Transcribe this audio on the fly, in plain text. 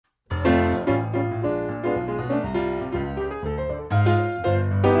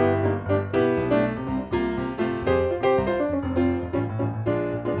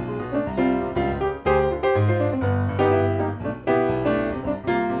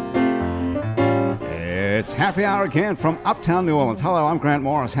It's Happy Hour again from Uptown New Orleans. Hello, I'm Grant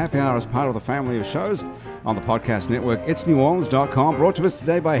Morris. Happy Hour is part of the family of shows on the podcast network. It's neworleans.com, brought to us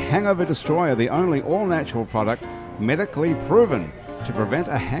today by Hangover Destroyer, the only all-natural product medically proven to prevent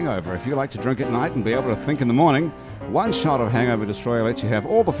a hangover. If you like to drink at night and be able to think in the morning, one shot of Hangover Destroyer lets you have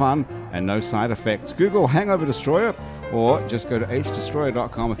all the fun and no side effects. Google Hangover Destroyer or just go to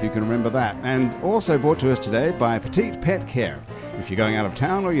hdestroyer.com if you can remember that. And also brought to us today by Petite Pet Care. If you're going out of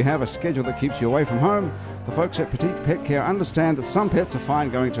town or you have a schedule that keeps you away from home, the folks at Petite Pet Care understand that some pets are fine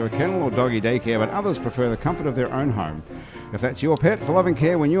going to a kennel or doggy daycare, but others prefer the comfort of their own home. If that's your pet, for loving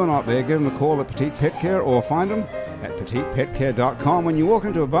care when you are not there, give them a call at Petite Pet Care or find them at petitepetcare.com. When you walk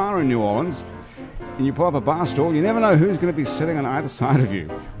into a bar in New Orleans and you pull up a bar stool, you never know who's going to be sitting on either side of you.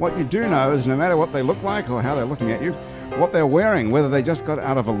 What you do know is no matter what they look like or how they're looking at you, what they're wearing, whether they just got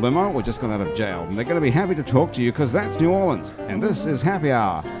out of a limo or just got out of jail. And they're going to be happy to talk to you because that's New Orleans. And this is Happy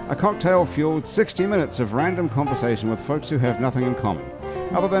Hour, a cocktail-fueled 60 minutes of random conversation with folks who have nothing in common.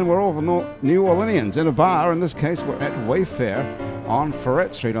 Other than we're all New Orleanians in a bar. In this case, we're at Wayfair on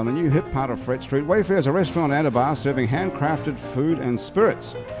Ferret Street, on the new hip part of Ferret Street. Wayfair is a restaurant and a bar serving handcrafted food and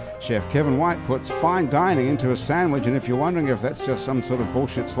spirits. Chef Kevin White puts fine dining into a sandwich, and if you're wondering if that's just some sort of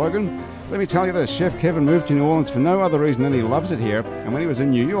bullshit slogan, let me tell you this. Chef Kevin moved to New Orleans for no other reason than he loves it here, and when he was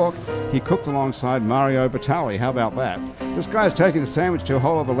in New York, he cooked alongside Mario Batali. How about that? This guy's taking the sandwich to a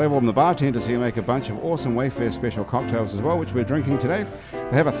whole other level, and the bartenders here make a bunch of awesome Wayfair special cocktails as well, which we're drinking today.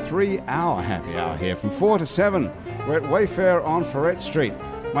 They have a 3-hour happy hour here from 4 to 7. We're at Wayfair on Ferret Street.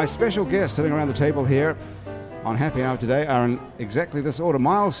 My special guests sitting around the table here on Happy Hour today are in exactly this order.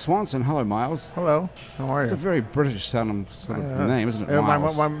 Miles Swanson. Hello, Miles. Hello. How are you? It's a very British sounding sort of name, isn't it,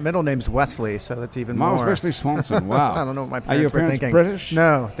 Miles? My middle name's Wesley, so that's even Miles more. Wesley Swanson. Wow. I don't know what my Are your parents parents were thinking. British?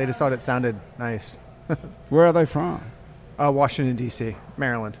 No, they just thought it sounded nice. Where are they from? Washington, D.C.,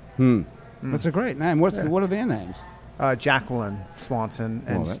 Maryland. That's a great name. What are their names? Jacqueline Swanson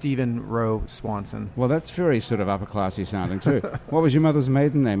and Stephen Rowe Swanson. Well, that's very sort of upper classy sounding too. What was your mother's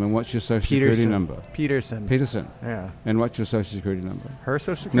maiden name and what's your social security number? Peterson. Yeah. And what's your social security number? Her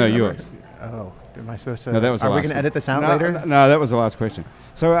social security number? No, yours. Oh, am I supposed to? No, that was the Are last we going to edit this out later? No, that was the last question.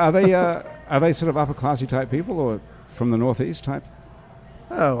 So are they sort of upper classy type people or from the Northeast type?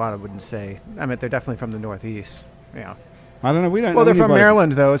 Oh, I wouldn't say. I mean, they're definitely from the Northeast. Yeah. I don't know. We don't. Well, know they're from anybody.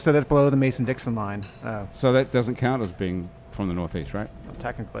 Maryland, though, so that's below the Mason-Dixon line. So that doesn't count as being from the Northeast, right? Well,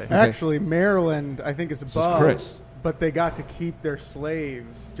 technically. Okay. Actually, Maryland, I think, is above. This is Chris. But they got to keep their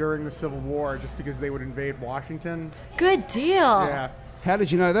slaves during the Civil War just because they would invade Washington. Good deal. Yeah, How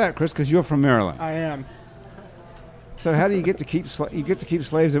did you know that, Chris? Because you're from Maryland. I am. So how do you get to keep you get to keep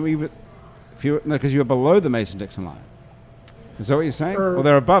slaves because you're below the Mason-Dixon line? Is that what you're saying? Well,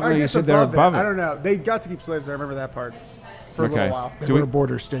 they're above. No, you said they're above it. I don't know. They got to keep slaves. I remember that part for a little while. They were a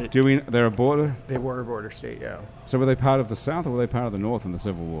border state. They're a border? They were a border state, yeah. So were they part of the South or were they part of the North in the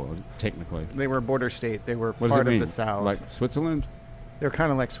Civil War, technically? They were a border state. They were What does part it mean? of the South. Like Switzerland? They were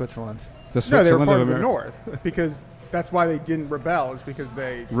kind of like Switzerland. The No, Switzerland they were part of the America? North because that's why they didn't rebel. Is because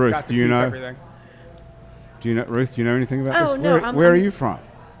they Ruth, got to do you keep know? everything. Ruth, do you know anything about Oh, this? no, Where are you from?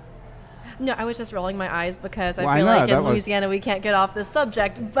 No, I was just rolling my eyes because Well, I I feel know, like that in was- Louisiana we can't get off this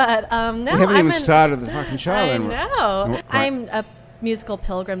subject. But no, We haven't I'm even started the fucking show. I then. know. Right. I'm a musical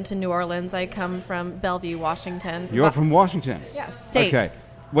pilgrim to New Orleans. I come from Bellevue, Washington. You're from Washington? Yes, state. Okay.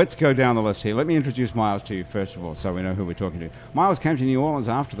 Let's go down the list here. Let me introduce Miles to you, first of all, so we know who we're talking to. Miles came to New Orleans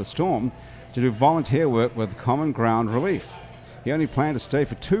after the storm to do volunteer work with Common Ground Relief. He only planned to stay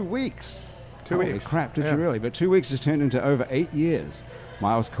for 2 weeks. 2 Holy weeks. crap, did Yeah. you really? But 2 weeks has turned into over 8 years.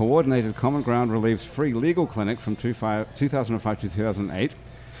 Miles coordinated Common Ground Relief's free legal clinic from 2005 to 2008. It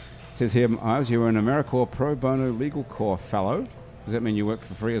says here, Miles, you were an AmeriCorps Pro Bono Legal Corps Fellow. Does that mean you work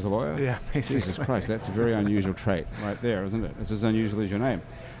for free as a lawyer? Yeah, basically. Jesus Christ, that's a very unusual trait right there, isn't it? It's as unusual as your name.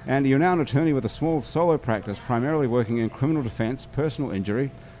 And you're now an attorney with a small solo practice, primarily working in criminal defense, personal injury,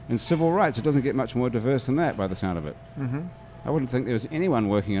 and civil rights. It doesn't get much more diverse than that by the sound of it. Mm-hmm. I wouldn't think there was anyone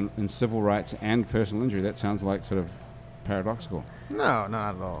working in civil rights and personal injury. That sounds like sort of paradoxical. No,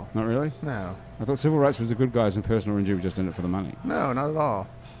 not at all. Not really? No. I thought civil rights was the good guys and personal injury were just in it for the money. No, not at all.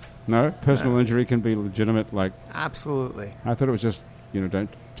 No? Personal No. injury can be legitimate, like... Absolutely. I thought it was just, don't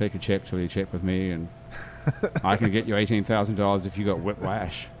take a check till you check with me and I can get you $18,000 if you got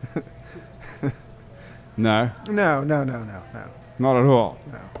whiplash. No? No. Not at all?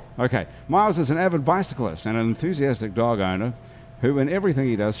 No. Okay. Miles is an avid bicyclist and an enthusiastic dog owner who, in everything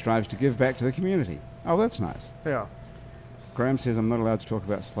he does, strives to give back to the community. Oh, that's nice. Yeah. Graham says I'm not allowed to talk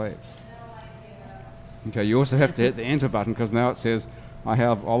about slaves. Okay, you also have to hit the enter button because now it says I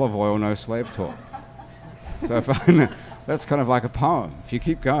have olive oil, no slave talk. So if That's kind of like a poem. If you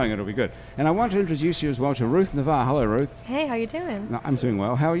keep going, it'll be good. And I want to introduce you as well to Ruth Navarre. Hello, Ruth. Hey, how you doing? No, I'm doing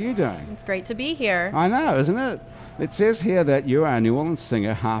well. How are you doing? It's great to be here. I know, isn't it? It says here that you are a New Orleans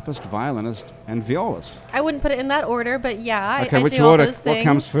singer, harpist, violinist, and violist. I wouldn't put it in that order, but yeah, Okay, I which do all order? those things. What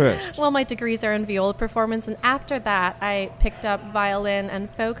comes first? Well, my degrees are in viola performance, and after that, I picked up violin and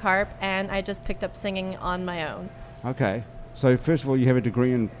folk harp, and I just picked up singing on my own. Okay. So first of all, you have a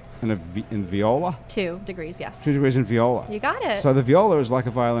degree in viola? 2 degrees, yes. 2 degrees in viola. You got it. So the viola is like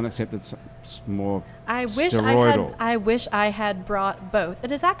a violin, except it's more steroidal. I wish I had brought both.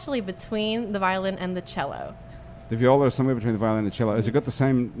 It is actually between the violin and the cello. The viola is somewhere between the violin and the cello. Has it got the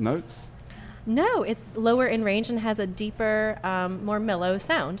same notes? No, it's lower in range and has a deeper, more mellow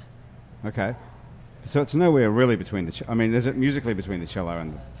sound. Okay. So it's nowhere really between the I mean, is it musically between the cello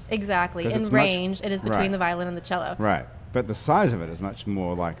and the... Exactly. 'Cause In it's much- range, it is between right. the violin and the cello. Right. But the size of it is much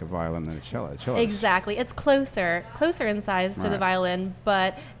more like a violin than a cello. Exactly. It's closer in size to the Right. violin,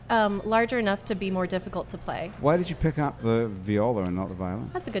 but larger enough to be more difficult to play. Why did you pick up the viola and not the violin?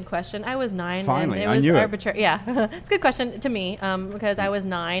 That's a good question. I was 9, Finally, and I it was knew it. arbitrary. Yeah, it's a good question to me because I was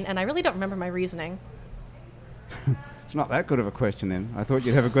 9, and I really don't remember my reasoning. It's not that good of a question then. I thought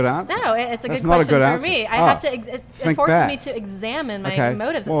you'd have a good answer. No, it's a That's good not a question good for answer. me. I Oh, have to. It think forces back. me to examine my Okay,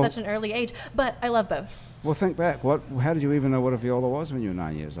 motives well- at such an early age. But I love both. Well, think back. How did you even know what a viola was when you were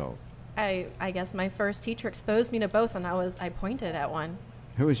 9 years old? I guess my first teacher exposed me to both, and I pointed at one.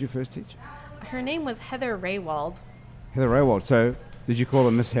 Who was your first teacher? Her name was Heather Raywald. Heather Raywald. So did you call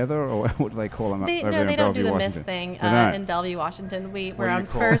her Miss Heather, or what do they call them over No, in they don't do Bellevue, the Washington? Miss thing They don't? in Bellevue, Washington. We're do you on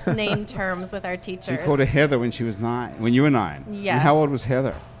call first name terms with our teachers. So you called her Heather when she was 9, when you were 9? Yes. And how old was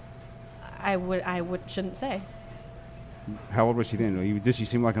Heather? Shouldn't say. How old was she then? Did she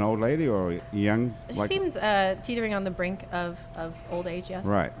seem like an old lady or young? She seemed teetering on the brink of old age, yes.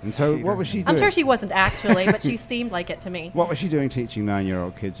 Right. And so what was she doing? I'm sure she wasn't actually, but she seemed like it to me. What was she doing teaching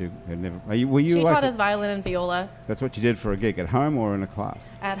 9-year-old kids who had never... Were you She like taught us violin and viola That's what you did for a gig, at home or in a class?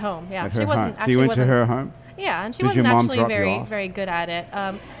 at home. Yeah, At she her wasn't home. So actually you went to wasn't- her home? Yeah, and she Did wasn't your mom actually drop you very off? very good at it.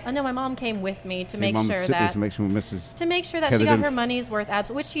 No, my mom came with me to So make your mom sure would sit there that to make sure Mrs. she Heather got didn't her f- money's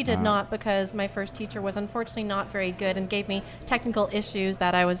worth, which she did not, because my first teacher was unfortunately not very good and gave me technical issues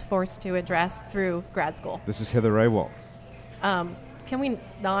that I was forced to address through grad school. This is Heather Raywald. Can we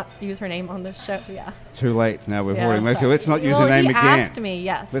not use her name on this show? Yeah. Too late. Now we've Yeah, already made... sorry. Let's not use Well, her name he again. asked me,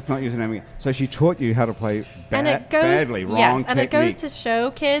 yes. Let's not use her name again. So she taught you how to play And it goes, badly, wrong yes, and technique. it goes to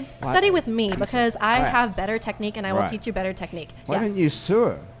show kids, What? study with me because I Right. have better technique and I will Right. teach you better technique. Why yes. didn't you sue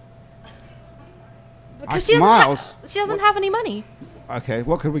her? Because she doesn't, Miles, she doesn't have any money. Okay,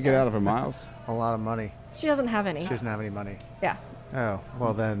 what could we get out of her, Miles? A lot of money. She doesn't have any. She doesn't have any money. Yeah. Oh,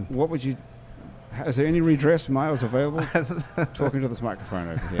 well then. What would you... Is there any redress, Miles, available? Talking to this microphone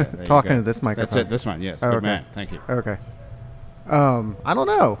over here. There you Talking go. to this microphone. That's it, this one, yes. Oh, Good okay. man, thank you. Okay. I don't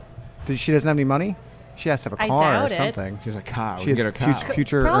know. She doesn't have any money? She has to have a I car or doubt it. something. She has a car. She We can has get her car.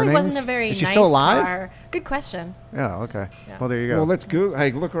 future Probably earnings? wasn't a very Is she nice still alive? car. Good question. Oh, okay. Yeah. Well, there you go. Well, let's go.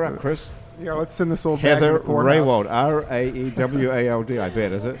 Hey, look her up, Chris. Yeah, let's send this old bag to Heather the poorhouse. Raywald. Raewald, I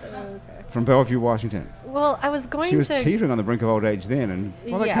bet, is it? From Bellevue, Washington. Well, I was going She was to. teetering on the brink of old age then, and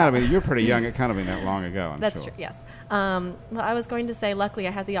well, that Yeah. can't have been. You're pretty young. It can't have been that long ago. I'm That's sure. true. Yes. Well, I was going to say, luckily,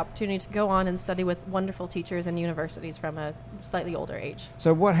 I had the opportunity to go on and study with wonderful teachers in universities from a slightly older age.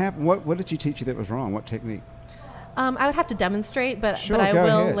 So what happened? What did she teach you that was wrong? What technique? I would have to demonstrate, but Sure, I go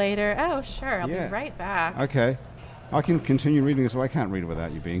will ahead. later. Oh, sure. I'll Yeah. be right back. Okay. I can continue reading this. Well, I can't read it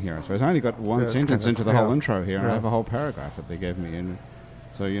without you being here. I suppose I only got one Yeah, it's sentence kind of- into the whole yeah. intro here, and I Yeah. have a whole paragraph that they gave me. And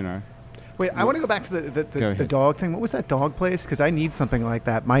so Wait, I want to go back to Go the ahead. dog thing. What was that dog place? Because I need something like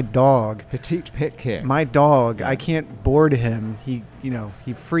that. My dog, petite pet care. my dog, Yeah. I can't board him. He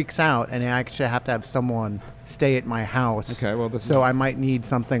freaks out, and I actually have to have someone stay at my house. Okay, well, this so is- I might need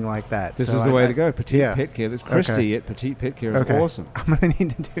something like that. This So is the I- way I- to go. Petite yeah. pet care. This Christy Okay. at Petite Pet Care is Okay. awesome. I'm gonna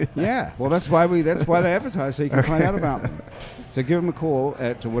need to do that. Yeah, well, that's why they advertise, so you can find out about them. So give them a call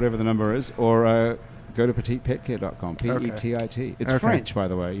at whatever the number is, or go to petitepetcare.com. P-E-T-I-T. It's Okay. French, by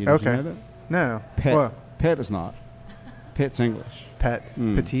the way. Did you Okay. know that? No. Pet. What? Pet is not. Pet's English. Pet.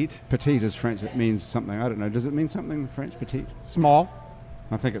 Mm. Petite. Petite is French. It means something. I don't know. Does it mean something in French, petite? Small.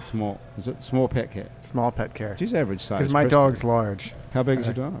 I think it's small. Is it small pet cat? Small pet care. She's average size. Because my Christy. dog's large. How big is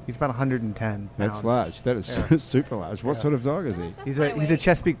your dog? He's about 110 That's pounds. large. That is Yeah. super large. What Yeah. sort of dog is he? He's my a weight.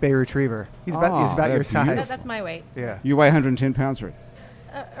 Chesapeake Bay Retriever. He's about Oh, your they're size. beautiful. That's my weight. Yeah. You weigh 110 pounds, Rick?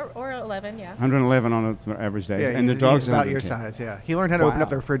 Or 11, yeah. 111 on an average day. Yeah, and the he's dog's about your 110. size. Yeah, he learned how to open Wow. up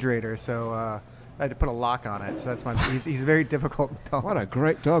the refrigerator, so I had to put a lock on it. So that's why he's a very difficult dog. What a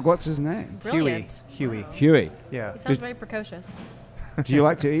great dog. What's his name? Brilliant. Huey. Huey. Yeah. He sounds very precocious. Do you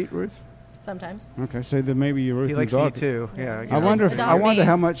like to eat, Ruth? sometimes. Okay, so then maybe your He Ruthven likes to dog. eat too. Yeah. I wonder. Adopt I wonder me.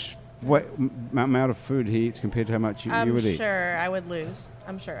 how much amount of food he eats compared to how much you I'm would eat. sure I would lose.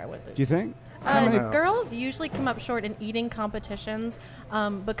 I'm sure I would lose. Do you think? How many- Girls usually come up short in eating competitions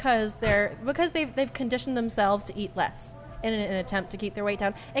because they've conditioned themselves to eat less in an attempt to keep their weight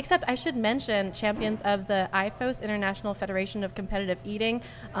down. Except I should mention champions of the IFOS, International Federation of Competitive Eating.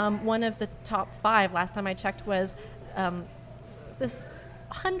 One of the top 5 last time I checked was this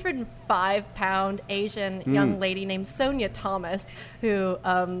 105-pound Asian young lady named Sonia Thomas, who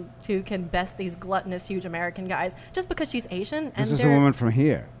can best these gluttonous, huge American guys just because she's Asian. And This is a woman from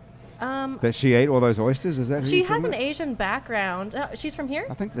here. That she ate all those oysters. Is that who she you're has talking an about? Asian background. She's from here.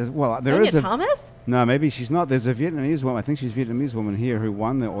 I think there Sonia is a. Thomas. No, maybe she's not. There's a Vietnamese woman. I think she's a Vietnamese woman here who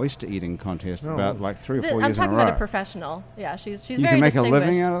won the oyster eating contest about like 3 or 4 I'm years in a talking row. about a professional. Yeah, she's you very can make a distinguished.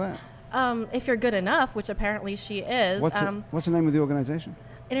 living out of that. If you're good enough, which apparently she is. What's the name of the organization?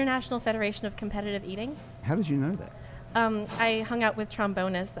 International Federation of Competitive Eating. How did you know that? I hung out with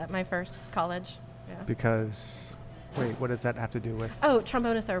trombonists at my first college. Yeah. Because, wait, what does that have to do with? Oh,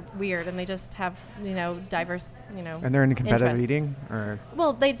 trombonists are weird, and they just have diverse And they're into competitive interests. eating, or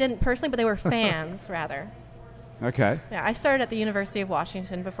Well, they didn't personally, but they were fans rather. Okay, Yeah, I started at the University of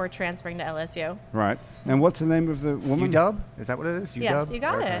Washington before transferring to LSU. right. And what's the name of the woman? UW? Is that what it is? UW? Yes, you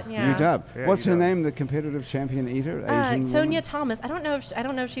got Okay. it. Yeah. UW. Yeah, What's her UW. name? The competitive champion eater, Asian Sonia woman? Thomas. I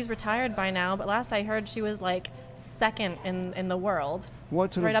don't know if she's retired by now, but last I heard she was like second in the world,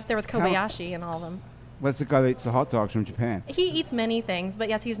 What sort right of up there with Kobayashi and all of them. What's the guy that eats the hot dogs from Japan? He eats many things, but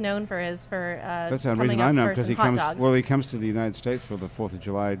yes, he's known for That's the coming reason up I know first because in he hot comes. dogs. Well, he comes to the United States for the 4th of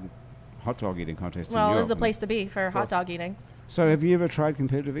July hot dog eating contest. in New Well, York. this is the place to be for hot dog eating. So, have you ever tried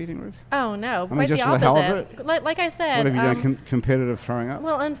competitive eating, Ruth? Oh no, mean, quite just the for the hell of opposite. Like I said, What have you done? Competitive throwing up?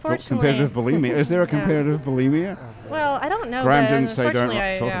 well, Or unfortunately, competitive bulimia. Is there a Yeah. competitive bulimia? Well, I don't know. Graham but didn't say don't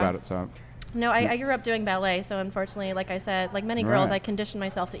unfortunately, talk yeah. about it. So No, I grew up doing ballet, so unfortunately, like I said, like many girls, Right. I conditioned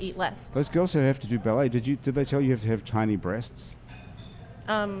myself to eat less. those girls who have to do ballet, did they tell you have to have tiny breasts?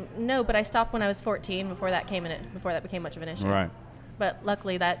 No, but I stopped when I was 14 before that became much of an issue. Right. But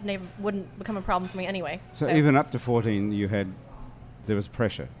luckily, that never wouldn't become a problem for me anyway. So even up to 14, there was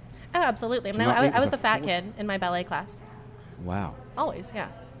pressure. Oh, absolutely. I mean, Do you not I think was it's a the fat fool? kid in my ballet class. Wow. Always, yeah.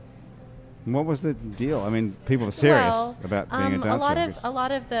 And what was the deal? I mean, people are serious Well, about being a dancer. I guess. a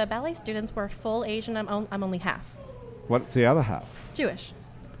lot of the ballet students were full Asian. I'm only half What's the other half? Jewish.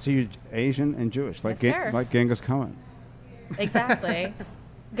 So you're Asian and Jewish, like Yes, sir. like Genghis Khan. Exactly.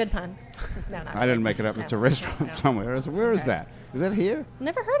 Good pun. No, not I didn't really. make it up. No. It's a restaurant No. somewhere. Where is Okay. that? Is that here?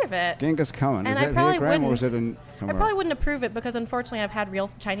 Never heard of it. Genghis Khan. And Is I that probably here, Graham, or is it wouldn't. in I somewhere probably else? wouldn't approve it because unfortunately I've had real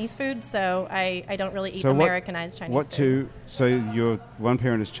Chinese food, so I don't really eat So Americanized Chinese what food. two? So your one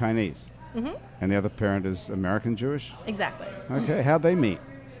parent is Chinese, and the other parent is American Jewish. Exactly. Okay, how'd they meet?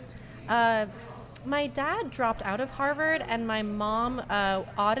 My dad dropped out of Harvard, and my mom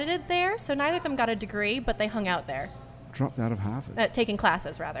audited there, so neither of them got a degree, but they hung out there, Dropped out of Harvard. taking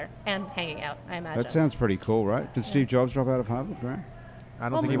classes rather, and hanging out. I imagine. That sounds pretty cool, right? Did Steve Jobs drop out of Harvard, Graham? I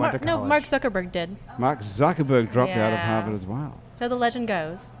don't Well, think he went to college. no, Mark Zuckerberg did. Mark Zuckerberg dropped out of Yeah. Harvard as well. So the legend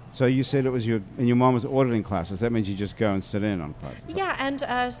goes. So you said it was your mom was auditing classes. That means you just go and sit in on classes. Yeah,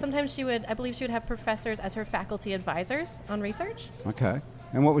 and sometimes I believe she would have professors as her faculty advisors on research. Okay.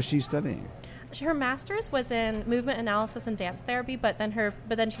 And what was she studying? Her master's was in movement analysis and dance therapy, but then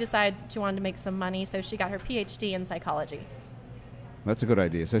she decided she wanted to make some money, so she got her PhD in psychology. That's a good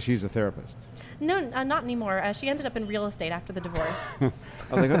idea. So she's a therapist. No, not anymore. She ended up in real estate after the divorce.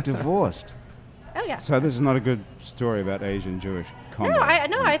 Oh, they got divorced. Oh yeah. So this is not a good story about Asian Jewish combat.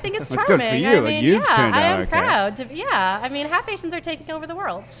 No, I think it's That's charming. good for you, I and mean, you've yeah, turned I out am okay. proud to. Yeah, I mean, half Asians are taking over the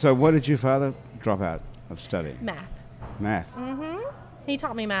world. So what did your father drop out of studying? Math. Math. He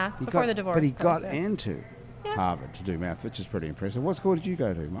taught me math He before got- the divorce. But he though, got so- into Yeah. Harvard to do math, which is pretty impressive. What school did you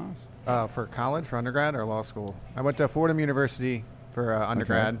go to, Mars? For college, for undergrad, or law school? I went to Fordham University for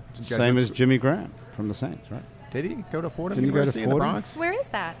undergrad. Okay. Did you guys Same go as to- Jimmy Graham from the Saints, right? Did he go to Fordham Didn't you go to University in the Fordham? Bronx? Where is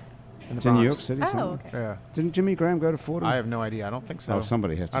that? In the It's in New York Bronx. City. Oh, somewhere. okay. Yeah. Didn't Jimmy Graham go to Fordham? I have no idea. I don't think so. Oh,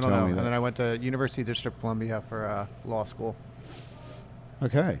 somebody has to I don't tell know. me And that. then I went to University District of Columbia for law school.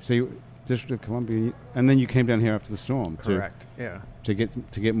 Okay, so you, District of Columbia, and then you came down here after the storm Correct. Yeah. to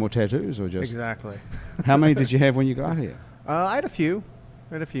get more tattoos, or just Exactly. how many did you have when you got here? I had a few.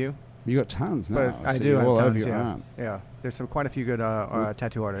 You got tons now. But I see do have all over tons, your yeah. arm. Yeah. There's quite a few good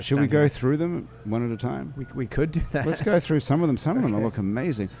tattoo artists. Should we down go here. through them one at a time? We could do that. Let's go through some of them. Some of them Okay. look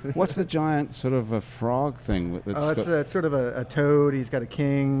amazing. What's the giant sort of a frog thing? That's It's got- sort of a toad. He's got a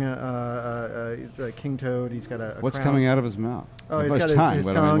king. It's a king toad. He's got a what's crown. coming out of his mouth? Oh, Or he's his got tongue. his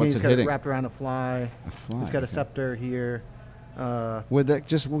but I mean, tongue. what's He's it got hitting? it wrapped around a fly. A fly. He's got a okay. scepter here. We'll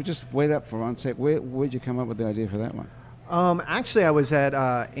just wait up for one sec. Where'd you come up with the idea for that one? Actually, I was at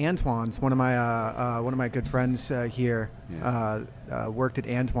Antoine's. One of my good friends here worked at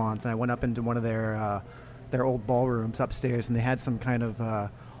Antoine's, and I went up into one of their old ballrooms upstairs, and they had some kind of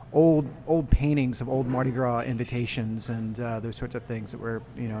old paintings of old Mardi Gras invitations and those sorts of things that were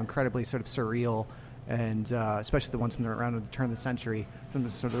incredibly sort of surreal, and especially the ones from around the turn of the century, from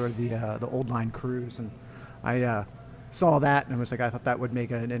the old line cruise. And I saw that and I thought that would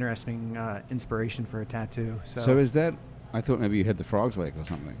make an interesting inspiration for a tattoo. So is that? I thought maybe you had the frog's leg or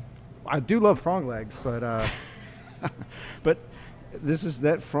something. I do love frog legs, but but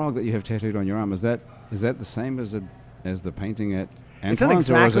that frog that you have tattooed on your arm. Is that the same as the painting at Antoine's? It's not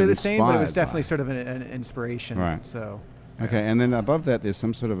exactly the same, but it was inspired definitely by? sort of an inspiration. Right. So. Okay, and then above that, there's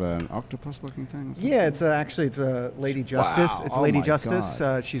some sort of an octopus-looking thing. Or something? Yeah, it's a Lady Justice. Wow. It's Oh Lady my Justice.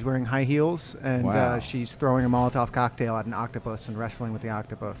 God. She's wearing high heels, and Wow. she's throwing a Molotov cocktail at an octopus and wrestling with the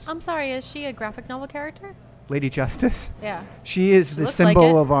octopus. I'm sorry, is she a graphic novel character? Lady Justice. Yeah. She is the looks like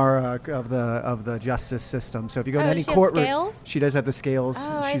symbol it. of our of the justice system. So if you go to Oh, any does she have courtroom, scales? she does have the scales.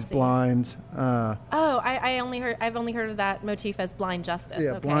 Oh, I She's see. blind. I've only heard of that motif as blind justice.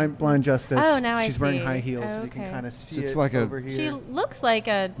 Yeah, okay. blind justice. Oh, now I She's wearing see. high heels. Oh, You can okay. kind of see It's it like a- over here. She looks like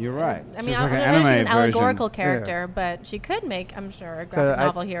a. You're right. I So mean, it's I like don't an know if she's an anime version. allegorical character, but she could make, I'm sure, a graphic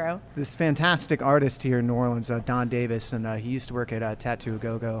novel hero. This fantastic artist here in New Orleans, Don Davis, and he used to work at Tattoo A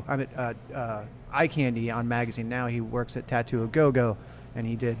Go-Go. I'm at Eye Candy on magazine. Now he works at Tattoo A Go-Go, and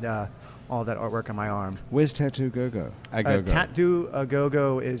he did all that artwork on my arm. Where's Tattoo Go-Go? Tattoo A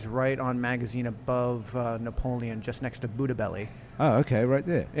Go-Go is right on magazine above Napoleon, just next to Buddha Belly. Oh, okay, right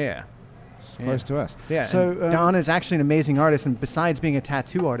there. Yeah. It's close to us. Yeah, So and Don is actually an amazing artist, and besides being a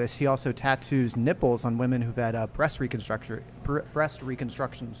tattoo artist, he also tattoos nipples on women who've had breast reconstruction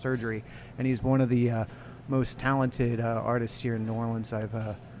surgery, and he's one of the most talented artists here in New Orleans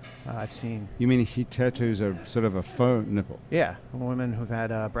I've seen. you mean he tattoos a sort of a faux nipple? Yeah, women who've had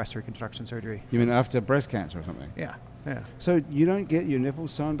breast reconstruction surgery. You mean after breast cancer or something? Yeah, yeah. So you don't get your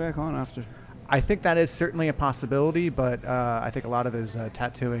nipples sewn back on after? I think that is certainly a possibility, but I think a lot of it is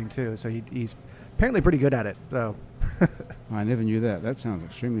tattooing too. So he's apparently pretty good at it. So I never knew that. That sounds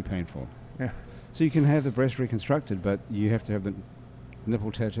extremely painful. yeah, So you can have the breast reconstructed, but you have to have the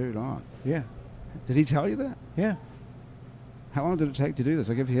nipple tattooed on. yeah, Did he tell you that? yeah. How long did it take to do this?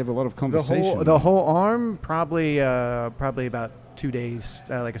 I guess you have a lot of conversation. The whole arm probably about 2 days,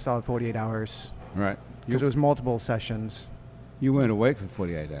 like a solid 48 hours, Right. because it was multiple sessions. You weren't awake for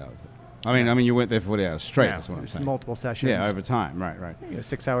 48 hours. I mean, you weren't there for 40 hours straight. Yeah, That's what I'm it's saying. multiple sessions. Yeah, over time. Right.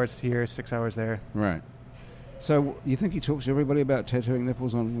 6 hours here, 6 hours there. Right. So you think he talks to everybody about tattooing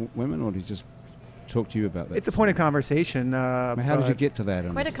nipples on women, or did he just talk to you about that? It's a point of conversation. I mean, how did you get to that?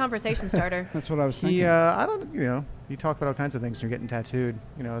 Quite a conversation starter. That's what I was thinking. He, I don't, you talk about all kinds of things when you're getting tattooed,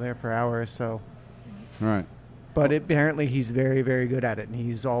 there for hours. So, Right. but apparently he's very, very good at it, and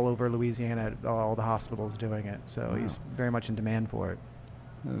he's all over Louisiana at all the hospitals doing it. So Wow. he's very much in demand for it.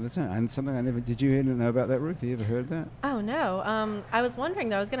 That's it. And something I never. Did you know about that, Ruth? You ever heard that? Oh, no. I was wondering,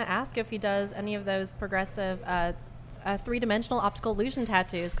 though. I was going to ask if he does any of those progressive three-dimensional optical illusion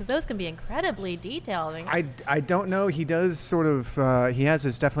tattoos, because those can be incredibly detailed. I don't know. He does sort of. He has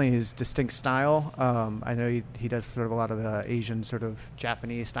definitely his distinct style. I know he does sort of a lot of the Asian sort of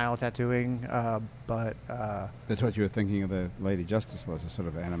Japanese style tattooing, but That's what you were thinking of the Lady Justice was, a sort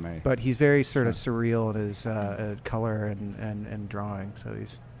of anime. but he's very sort of surreal in his color and drawing. So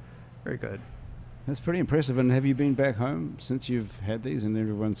he's very good. That's pretty impressive. And have you been back home since you've had these and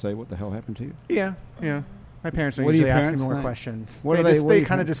everyone say, what the hell happened to you? Yeah. My parents are What do your usually asking parents more think? questions. What They are they- just- what do they your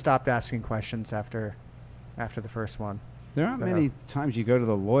kind of parents- just stopped asking questions after the first one. There aren't many times you go to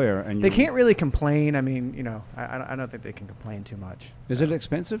the lawyer and They can't really complain. I mean, I don't think they can complain too much. Is it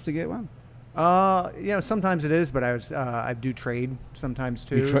expensive to get one? Sometimes it is, but I do trade sometimes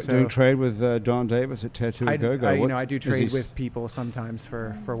too. You so doing trade with Don Davis at Tattoo I Go-Go? I do trade with people sometimes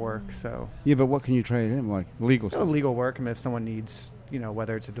for work. So Yeah, but what can you trade in? Like legal stuff? legal work. I mean, if someone needs,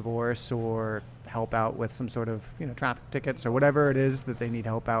 whether it's a divorce or help out with some sort of traffic tickets or whatever it is that they need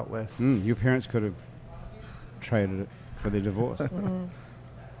help out with. Your parents could have traded it for their divorce.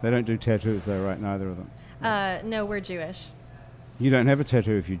 They don't do tattoos though, right? Neither of them. No, we're Jewish. You don't have a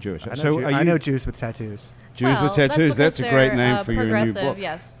tattoo if you're Jewish. I know Jews with tattoos. Jews Well, with tattoos. That's a great because name they're, for your new progressive, book.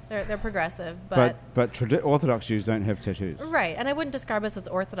 Yes, they're progressive, But Orthodox Jews don't have tattoos. right. And I wouldn't describe us as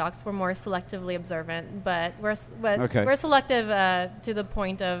Orthodox. We're more selectively observant, but Okay. we're selective to the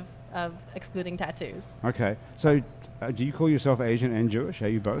point of excluding tattoos. Okay. So do you call yourself Asian and Jewish? Are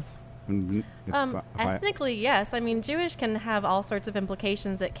you both? Ethnically, yes. I mean, Jewish can have all sorts of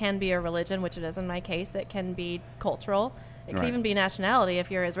implications. It can be a religion, which it is in my case. It can be cultural. It Right. could even be nationality.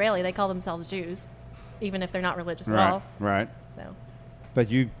 If you're Israeli, they call themselves Jews, even if they're not religious at Right. all. Right. So But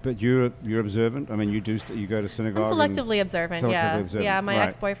you're observant. I mean, you you go to synagogue. I'm selectively observant. Yeah, selectively observant, yeah. My right.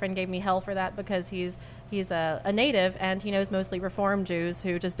 ex-boyfriend gave me hell for that because he's a native and he knows mostly Reform Jews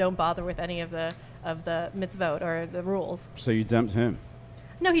who just don't bother with any of the mitzvot or the rules. So you dumped him.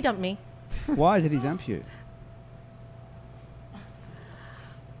 No, he dumped me. Why did he dump you?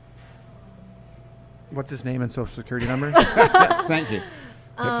 What's his name and social security number? Thank you.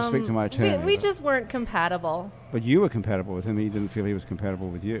 I have to speak to my attorney. We but- just weren't compatible. But you were compatible with him. He didn't feel he was compatible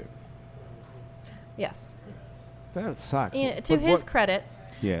with you. Yes. That sucks. To But his what- credit,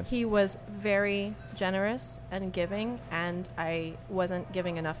 yes. he was very generous and giving, and I wasn't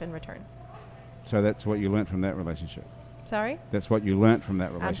giving enough in return. So that's what you learnt from that relationship. Sorry? That's what you learnt from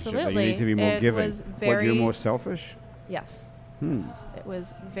that relationship. That Absolutely. you need to be more It giving. was What, you're very- more selfish? Yes. Hmm. It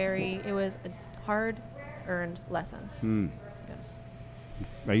was a hard-earned lesson. Hmm. Yes.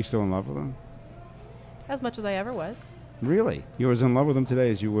 Are you still in love with him? As much as I ever was. Really? You're as in love with him today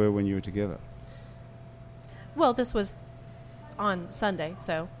as you were when you were together? Well, this was on Sunday,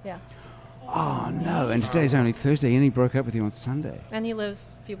 so yeah. Oh, no. And today's only Thursday, and he broke up with you on Sunday. And he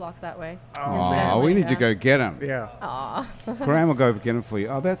lives a few blocks that way. Oh, we need to go get him. Yeah. Aw. Graham will go get him for you.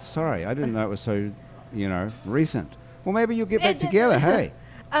 Oh, that's sorry. I didn't know it was so, recent. Well, maybe you'll get back together. Hey.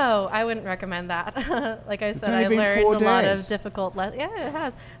 Oh, I wouldn't recommend that. Like I said, only I been learned 4 a lot of days. difficult yeah, it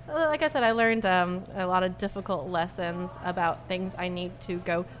has. Like I said, I learned a lot of difficult lessons about things I need to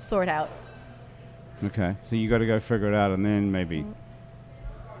go sort out. Okay. So you got to go figure it out, and then maybe.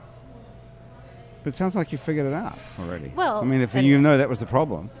 But it sounds like you figured it out already. Well, I mean, if anyway. you know that was the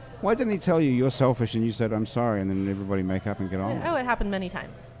problem, why didn't he tell you you're selfish and you said I'm sorry, and then everybody make up and get on? Oh, it happened many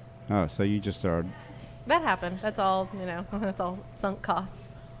times. Oh, so you just are That happened. That's all, that's all sunk costs.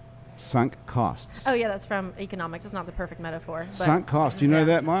 sunk costs. Oh, yeah, that's from economics. It's not the perfect metaphor. But Sunk costs. Do you know yeah.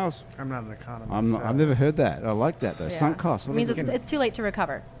 that, Miles? I'm not an economist. I've never heard that. I like that though. Yeah. Sunk costs. It What means is it? it's too late to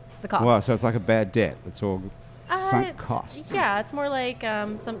recover the cost. Well, so it's like a bad debt. It's all sunk Uh, costs. Yeah, it's more like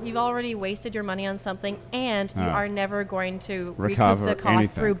you've already wasted your money on something, and you Oh. are never going to Recover recoup the cost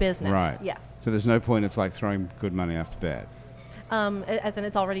anything. through business. Right. Yes. So there's no point. It's like throwing good money after bad. As in,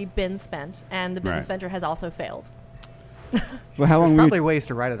 it's already been spent, and the business Right. venture has also failed. Well, how There's long were probably you? ways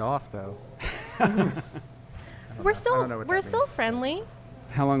to write it off, though. We're I don't know what we're that still means. friendly.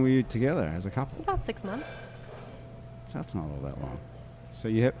 How long were you together as a couple? About 6 months. So that's not all that long. So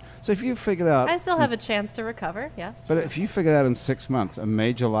you have. So if you figured out. I still have a chance to recover. Yes. But if you figured out in 6 months a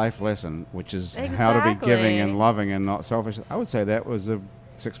major life lesson, which is how to be giving and Exactly. loving and not selfish, I would say that was a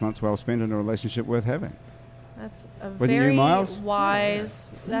 6 months well spent in a relationship worth having. That's a Wouldn't you, very Miles? wise.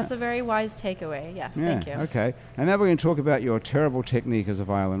 That's a very wise takeaway. Yes. Yeah. Thank you. Okay. And now we're going to talk about your terrible technique as a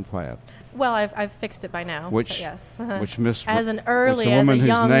violin player, Well, I've fixed it by now. but which yes. which Miss As an which early, the as a woman whose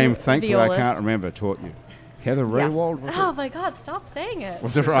young name thankfully I can't violist. remember taught you. Heather Yes. Rehwald, was Oh it? my God! Stop saying it.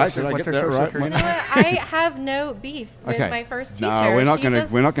 Was it right? Did I What's get her that social right? security You know what? I have no beef with Okay. my first teacher. No, we're not She going to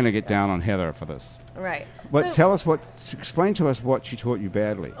just- we're not going to get down on Heather for this. Right. But So- explain to us what she taught you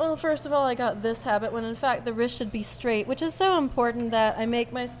badly. Well, first of all, I got this habit when in fact the wrist should be straight, which is so important that I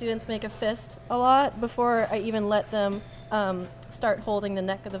make my students make a fist a lot before I even let them start holding the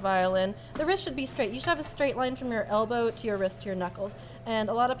neck of the violin. The wrist should be straight. You should have a straight line from your elbow to your wrist to your knuckles. And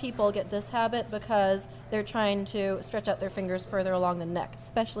a lot of people get this habit because they're trying to stretch out their fingers further along the neck,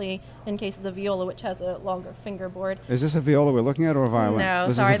 especially in cases of viola, which has a longer fingerboard. Is this a viola we're looking at or a violin? No,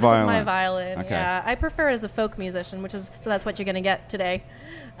 this sorry, is a this is violin. my violin. Okay. Yeah, I prefer it as a folk musician, so that's what you're going to get today.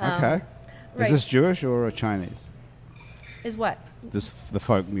 Okay. Is right. this Jewish or a Chinese? Is what? The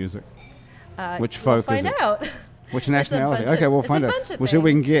folk music. Which We'll folk find is it? out. Which It's a nationality? bunch Okay, of- we'll it's a find out. bunch of We'll see if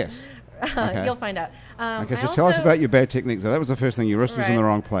we can things. guess. Okay. You'll find out. Okay, I so tell us also- about your bad techniques. That was the first thing. Your wrist was in the Right.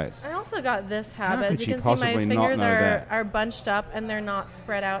 wrong place. I also got this habit. could As you you can see, my possibly not fingers know that? are bunched up and they're not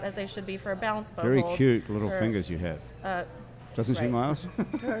spread out as they should be for a balance bow Very hold. cute little Or, fingers you have. Doesn't she, right. Miles?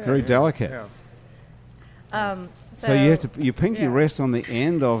 Very delicate. Yeah. So you have to your pinky yeah. rest on the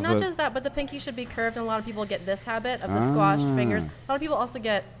end of Not the. just that, but the pinky should be curved, and a lot of people get this habit of the squashed fingers. A lot of people also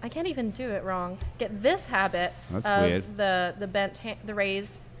get, I can't even do it wrong, get this habit That's of weird. the bent, the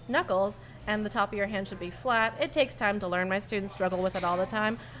raised knuckles, and the top of your hand should be flat. It takes time to learn. My students struggle with it all the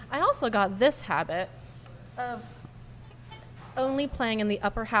time. I also got this habit of only playing in the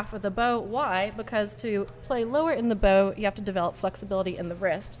upper half of the bow. Why? Because to play lower in the bow, you have to develop flexibility in the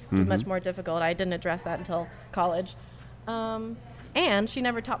wrist, which is much more difficult. I didn't address that until college. And she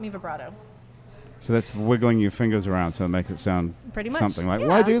never taught me vibrato. So that's wiggling your fingers around so it makes it sound Pretty much, something like. yeah.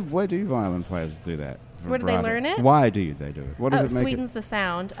 Why do violin players do that? Where do they Vibrato. learn it? Why do they do it? What does it make sweetens the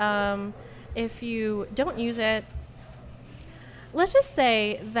sound. If you don't use it, let's just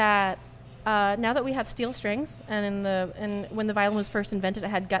say that now that we have steel strings, and when the violin was first invented, it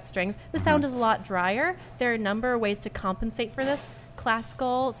had gut strings, the sound is a lot drier. There are a number of ways to compensate for this.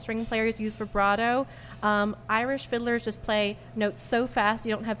 Classical string players use vibrato. Irish fiddlers just play notes so fast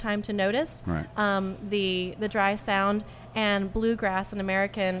you don't have time to notice the dry sound. And bluegrass and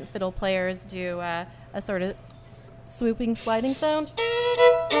American fiddle players do a sort of swooping sliding sound.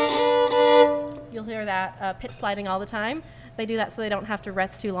 You'll hear that pitch sliding all the time. They do that so they don't have to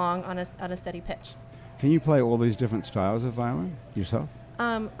rest too long on a steady pitch. Can you play all these different styles of violin yourself?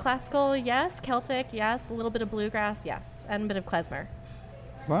 Classical, yes. Celtic, yes. A little bit of bluegrass, yes. And a bit of klezmer.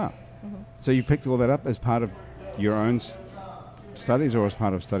 Wow. So you picked all that up as part of your own studies or as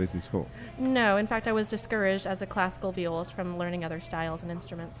part of studies in school? No, in fact, I was discouraged as a classical violist from learning other styles and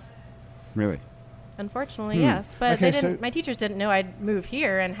instruments. Really? Unfortunately, yes. But my teachers didn't know I'd move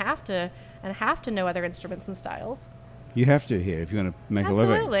here and have to know other instruments and styles. You have to here if you're going to make a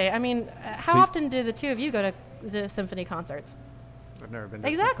living. Absolutely. I mean, how often do the two of you go to symphony concerts? I've never been to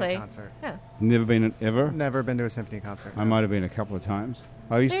a symphony concert. Yeah. Never been ever? Never been to a symphony concert. I might have been a couple of times.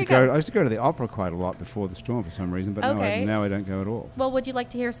 I used to go to the opera quite a lot before the storm for some reason, but now I don't go at all. Well, would you like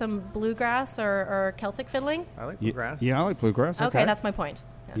to hear some bluegrass or Celtic fiddling? I like bluegrass. Yeah, I like bluegrass. Okay, that's my point.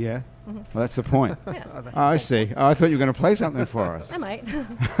 Yeah. Well, that's the point. Yeah. I see. I thought you were going to play something for us. I might.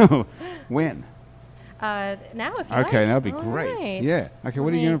 When? Now, if you like. Okay, that'd be great. Right. Yeah. Okay,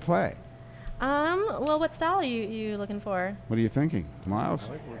 what are you going to play? Well, what style are you looking for? What are you thinking, Miles?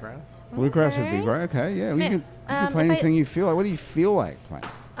 I like bluegrass. Bluegrass would be great. Okay, yeah. You can play anything you feel like. What do you feel like playing?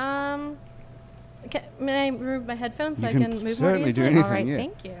 May I remove my headphones so I can can move more certainly easily? do anything, All right, yeah.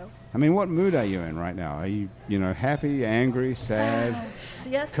 thank you. I mean, what mood are you in right now? Are you, happy, angry, sad,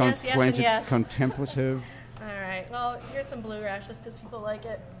 yes, and yes. contemplative? All right. Well, here's some bluegrass just because people like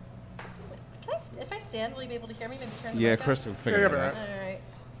it. If I stand, will you be able to hear me? Maybe turn the mic up? Chris will figure it out.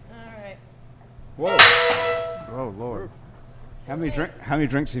 All right. Whoa. Oh, Lord. How many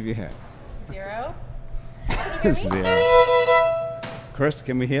drinks have you had? 0. Can you hear me? 0. Chris,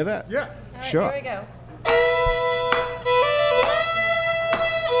 can we hear that? Yeah. All right, Sure. Here we go.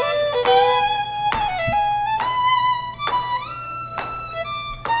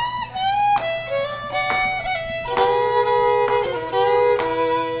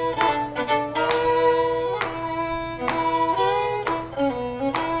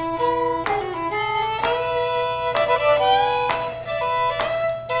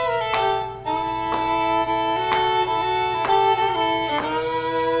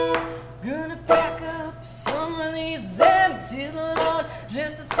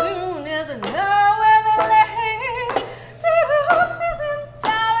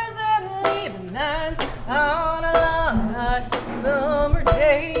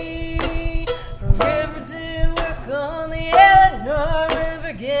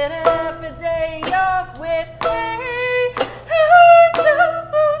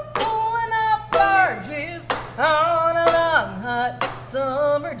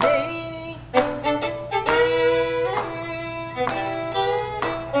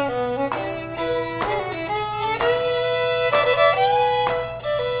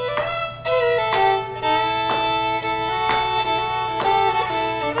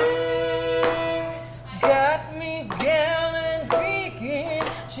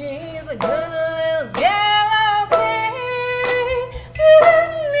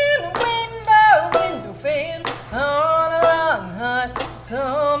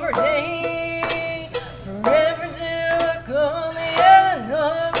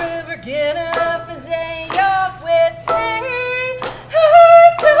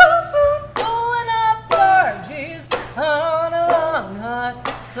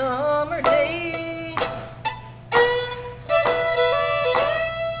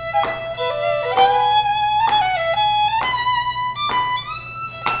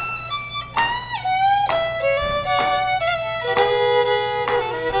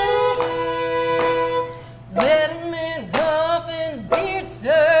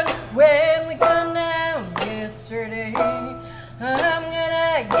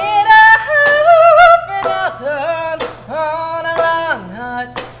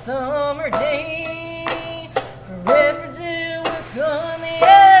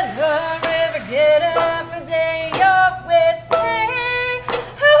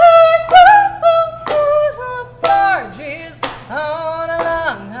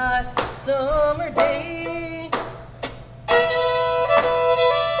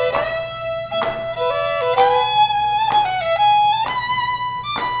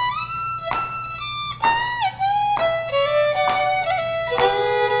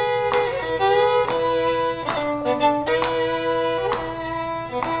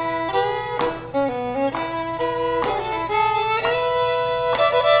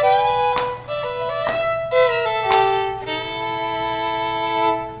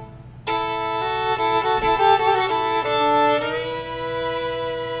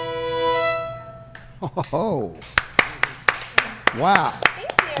 Wow.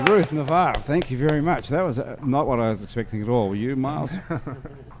 Thank you. Ruth Navarro, thank you very much. That was not what I was expecting at all. Were you, Miles?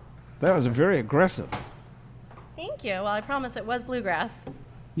 That was very aggressive. Thank you. Well, I promise it was bluegrass.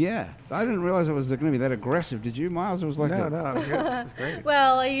 Yeah, I didn't realize it was going to be that aggressive. Did you, Miles? It was like No, it was good. It was great.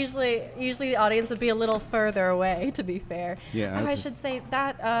 Well, usually the audience would be a little further away, to be fair. Yeah, Oh, I that's should say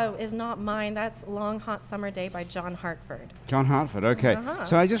that is not mine. That's Long Hot Summer Day by John Hartford. John Hartford. Okay, Uh-huh.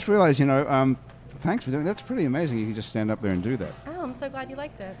 so I just realized, thanks for doing. That's pretty amazing. You can just stand up there and do that. Oh, I'm so glad you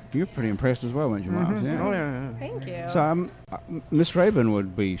liked it. You're pretty impressed as well, weren't you, Miles? Yeah. Oh, yeah. Thank you. So, Miss Rayburn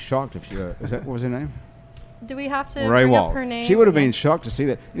would be shocked if she. What was her name? Do we have to Ray bring Wald. up her name? She would have been Yes. shocked to see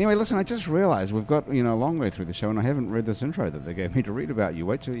that. Anyway, listen, I just realized we've got, a long way through the show, and I haven't read this intro that they gave me to read about you.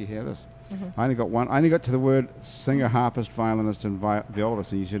 Wait till you hear this. I only got to the word singer, harpist, violinist, and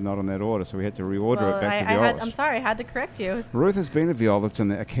violist, and you said not in that order, so we had to reorder Well, it back to I'm violist. sorry, I had to correct you. Ruth has been a violist in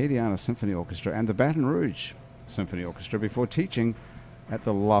the Acadiana Symphony Orchestra and the Baton Rouge Symphony Orchestra before teaching at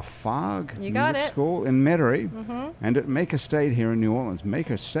the Lafargue You got Music it. School in Metairie and at Maker State here in New Orleans.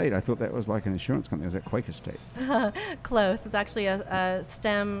 Maker State, I thought that was like an insurance company. Was that Quaker State? Close. It's actually a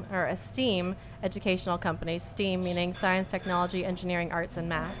STEM or a STEAM educational company. STEAM meaning science, technology, engineering, arts, and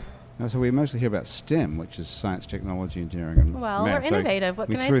math. No, so we mostly hear about STEM, which is science, technology, engineering, and Well, math. we're innovative. What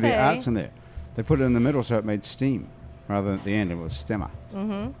we can I threw the say? arts in there. They put it in the middle, so it made STEAM, rather than at the end it was STEMmer.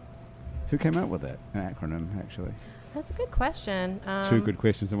 Mm-hmm. Who came up with that acronym, actually? That's a good question. Two good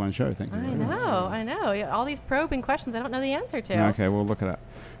questions in one show. Thank you. I very much. know. Yeah, all these probing questions I don't know the answer to. Okay, we'll look it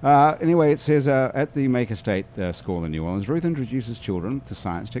up. Anyway, it says at the Maker State School in New Orleans, Ruth introduces children to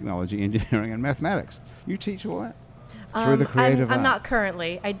science, technology, engineering, and mathematics. You teach all that through the creative I'm not arts.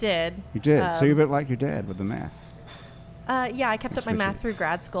 currently. I did. You did. So you're a bit like your dad with the math. Yeah, I kept up my Switching. math through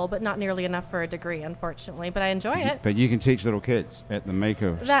grad school, but not nearly enough for a degree, unfortunately. But I enjoy it. But you can teach little kids at the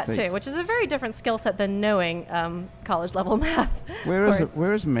Maker That State. too, which is a very different skill set than knowing college level math. Where of is it? course.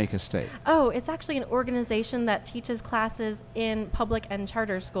 Where is Maker State? Oh, it's actually an organization that teaches classes in public and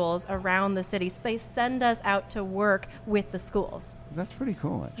charter schools around the city. So they send us out to work with the schools. That's pretty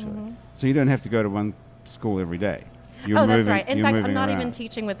cool, actually. So you don't have to go to one school every day. You're Oh, that's moving- right. In you're fact, I'm moving not around. even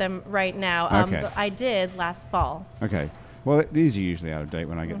teaching with them right now. Okay. But I did last fall. Okay. Well, these are usually out of date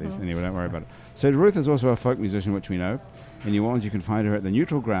when I get these. Anyway, don't worry about it. So Ruth is also a folk musician, which we know. In New Orleans, you can find her at the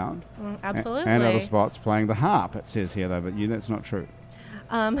Neutral Ground. Absolutely. And other spots playing the harp, it says here, though, but that's not true.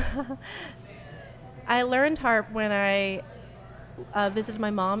 I learned harp when I visited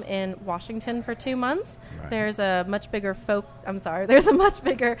my mom in Washington for 2 months. Right. There's a much bigger folk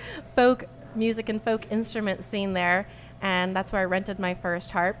music and folk instrument scene there, and that's where I rented my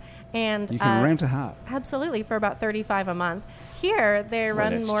first harp. And You can rent a harp. Absolutely, for about $35 a month. Here, they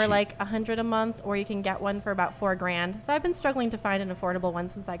run that's more cheap. like $100 a month, or you can get one for about $4,000. So I've been struggling to find an affordable one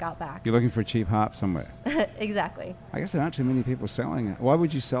since I got back. You're looking for a cheap harp somewhere. Exactly. I guess there aren't too many people selling it. Why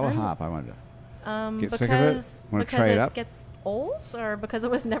would you sell a harp, I wonder? Get sick of it? Because Wanna trade it up? gets old, or because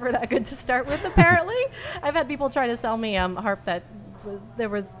it was never that good to start with. Apparently, I've had people try to sell me a harp that there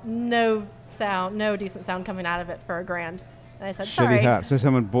was no sound, no decent sound coming out of it for $1,000, and I said sorry. Shitty harp. So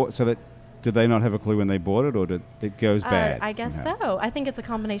someone bought, did they not have a clue when they bought it, or did it goes bad? I guess somehow? so. I think it's a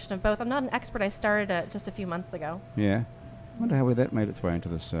combination of both. I'm not an expert. I started it just a few months ago. Yeah. I wonder how that made its way into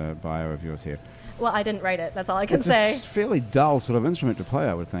this bio of yours here. Well, I didn't write it. That's all I can It's say. a fairly dull sort of instrument to play,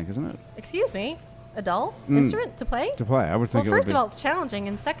 I would think, isn't it? Excuse me, a dull instrument to play? To play, I would think Well, it would first be. of all, it's challenging,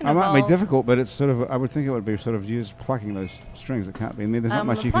 and second It of might all, be difficult, but it's sort of. I would think it would be sort of used plucking those strings. It can't be. I mean, there's not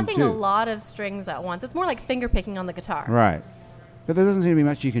much you can plucking do. a lot of strings at once. It's more like finger picking on the guitar. Right. But there doesn't seem to be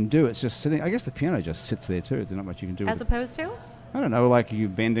much you can do. It's just sitting. I guess the piano just sits there too. There's not much you can do. As with it. opposed to, I don't know, like you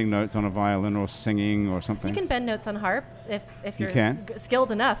bending notes on a violin or singing or something. you can bend notes on harp if You you're can?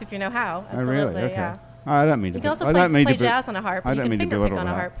 skilled enough, if you know how. Oh, Absolutely, really? Okay. yeah. Oh, I don't mean to. You can also I don't mean play to be- jazz on a harp. I and don't you mean can to finger pick belittle on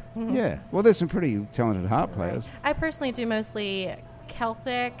a the harp. Yeah. Well, there's some pretty talented harp players. I personally do mostly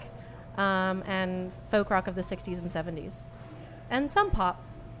Celtic and folk rock of the 60s and 70s, and some pop.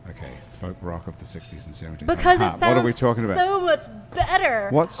 Okay, folk rock of the 60s and 70s. Because it Harp. sounds What are we talking about? so much better.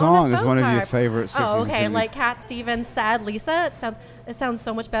 What on a song is folk one of your harp. favorite 60s Oh, and okay, 70s? like Cat Stevens' "Sad Lisa." It sounds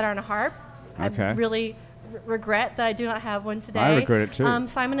so much better on a harp. Okay. I really regret that I do not have one today. I regret it too.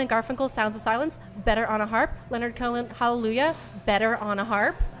 Simon and Garfunkel, "Sounds of Silence," better on a harp. Leonard Cohen, "Hallelujah," better on a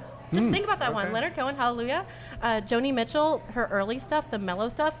harp. Just think about that one. Leonard Cohen, "Hallelujah." Joni Mitchell, her early stuff, the mellow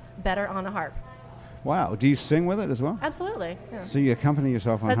stuff, better on a harp. Wow. Do you sing with it as well? Absolutely. Yeah. So you accompany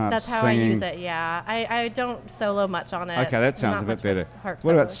yourself on harp That's how singing. I use it. Yeah, I don't solo much on it. Okay, that sounds Not a bit much of better. harp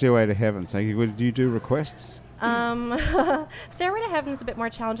What about soloist. Stairway to Heaven? So do you do requests? Stairway to Heaven is a bit more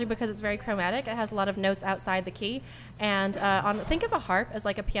challenging because it's very chromatic. It has a lot of notes outside the key, and think of a harp as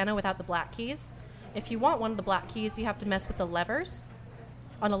like a piano without the black keys. If you want one of the black keys, you have to mess with the levers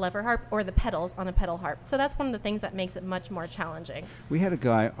on a lever harp or the pedals on a pedal harp. So that's one of the things that makes it much more challenging. We had a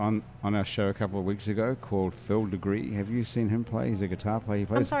guy on our show a couple of weeks ago called Phil Degree. Have you seen him play? He's a guitar player. He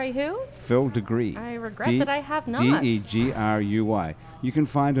plays. I'm sorry, who? Phil Degree. I regret that I have not. Degruy. You can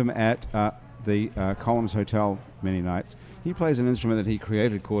find him at the Columns Hotel many nights. He plays an instrument that he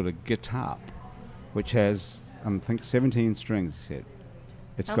created called a guitar, which has, I think, 17 strings, he said.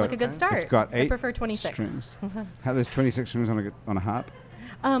 Sounds like a good start. It's got 8 I prefer 26 strings. How there's 26 strings on a harp?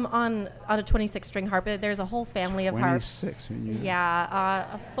 On a 26-string harp, there's a whole family of harps. 26.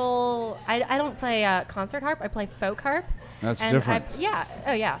 Yeah, a full. I don't play concert harp. I play folk harp. That's different.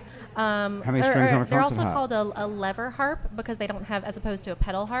 Oh yeah. How many strings on a concert harp? They're also called a lever harp because they don't have, as opposed to a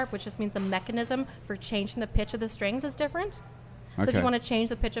pedal harp, which just means the mechanism for changing the pitch of the strings is different. So if you want to change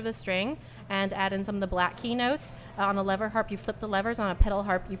the pitch of the string and add in some of the black key notes, on a lever harp you flip the levers, on a pedal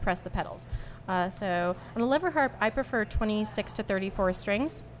harp you press the pedals. So on a lever harp I prefer 26 to 34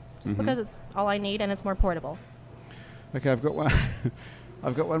 strings, just because it's all I need and it's more portable. Okay, I've got one.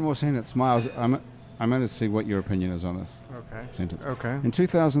 I've got one more sentence. Miles, I'm going to see what your opinion is on this sentence. Okay. In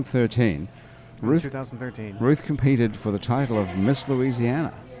 2013, Ruth competed for the title of Miss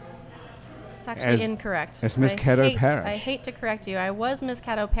Louisiana. It's actually incorrect. As Miss Caddo Parish. I hate to correct you. I was Miss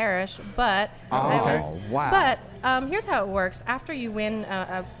Caddo Parish, but wow. But here's how it works. After you win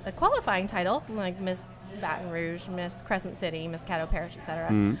a qualifying title, like Miss Baton Rouge, Miss Crescent City, Miss Caddo Parish,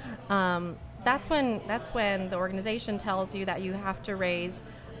 etc., that's when the organization tells you that you have to raise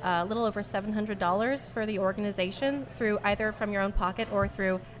a little over $700 for the organization through either from your own pocket or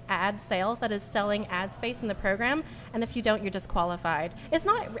through ad sales, that is selling ad space in the program, and if you don't, you're disqualified. It's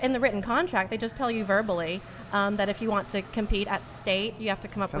not in the written contract. They just tell you verbally that if you want to compete at state, you have to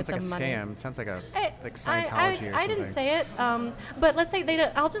come up with the money. Sounds like a scam. It sounds like like Scientology or something. I didn't say it, but let's say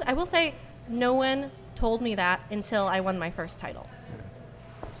I will say no one told me that until I won my first title.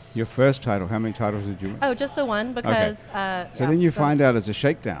 Your first title, how many titles did you win? Oh, just the one, because... So then you find out it's a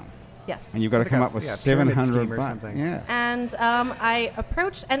shakedown. Yes. And you've got to come up with $700. Yeah. And I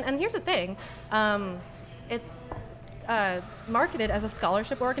approached, and here's the thing, it's marketed as a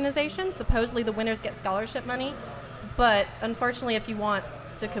scholarship organization. Supposedly the winners get scholarship money, but unfortunately if you want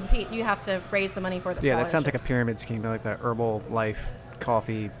to compete, you have to raise the money for the scholarships. Yeah, that sounds like a pyramid scheme, like the Herbal Life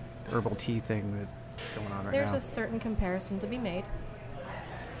coffee, herbal tea thing that's going on right now. There's a certain comparison to be made.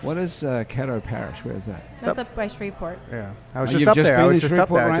 What is Caddo Parish? Where is that? That's up by Shreveport. Yeah. I was just up there. I just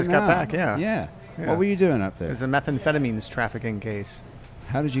got back, yeah. What were you doing up there? There's a methamphetamines trafficking case.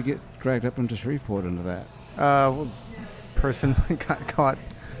 How did you get dragged up into Shreveport into that? Person got caught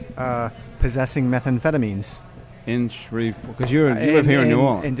possessing methamphetamines. In Shreveport? Because you live here in New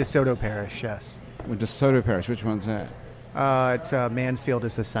Orleans. In DeSoto Parish, yes. Well, DeSoto Parish, which one's that? It's Mansfield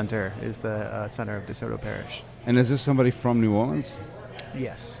is the center of DeSoto Parish. And is this somebody from New Orleans?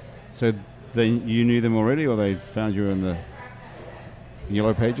 Yes. So you knew them already, or they found you in the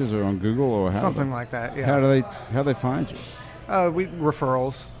Yellow Pages or on Google, or how? Something like that. Yeah. How they find you?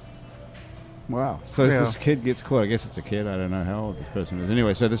 Referrals. Wow. So this kid gets caught. I guess it's a kid. I don't know how old this person is.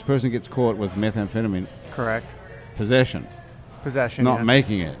 Anyway, so this person gets caught with methamphetamine. Correct. Possession. Not yes.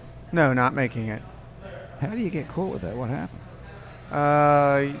 Making it. No, not making it. How do you get caught with that? What happened?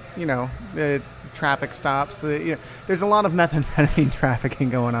 The traffic stops. There's a lot of methamphetamine trafficking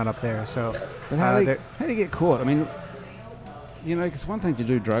going on up there. So, but how do you get caught? I mean, it's one thing to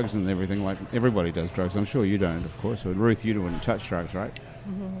do drugs and everything. Like everybody does drugs. I'm sure you don't, of course. So Ruth, you wouldn't touch drugs, right?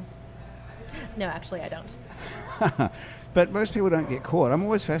 No, actually, I don't. But most people don't get caught. I'm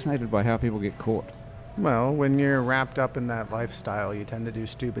always fascinated by how people get caught. Well, when you're wrapped up in that lifestyle, you tend to do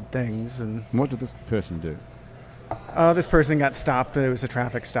stupid things. And what did this person do? This person got stopped. It was a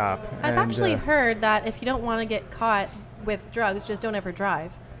traffic stop. I've actually heard that if you don't want to get caught with drugs, just don't ever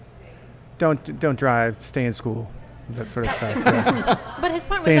drive. Don't drive. Stay in school. That sort of stuff. Yeah. But his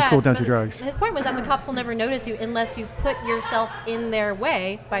point Stay in school. Don't do drugs. His point was that the cops will never notice you unless you put yourself in their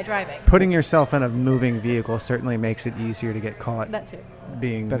way by driving. Putting yourself in a moving vehicle certainly makes it easier to get caught. That too.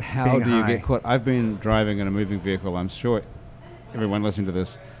 But how do you get caught? I've been driving in a moving vehicle. I'm sure everyone listening to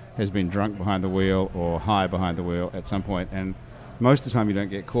this has been drunk behind the wheel or high behind the wheel at some point, and most of the time you don't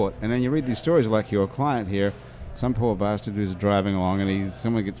get caught. And then you read these stories like your client here, some poor bastard who's driving along and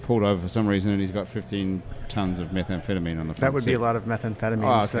someone gets pulled over for some reason and he's got 15 tons of methamphetamine on the front That would seat. be a lot of methamphetamine.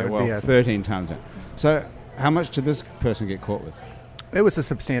 Oh, okay, well, 13 tons. So how much did this person get caught with? It was a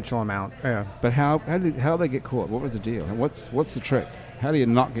substantial amount, yeah. But how did they get caught? What was the deal? What's the trick? How do you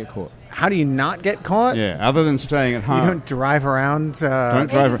not get caught? How do you not get caught? Yeah, other than staying at home. You don't drive around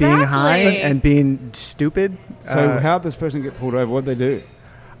exactly. being high and being stupid. So how did this person get pulled over? What did they do?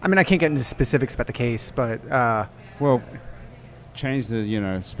 I mean, I can't get into specifics about the case, but Well, change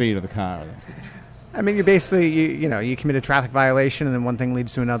the speed of the car. I mean, you're basically you commit a traffic violation, and then one thing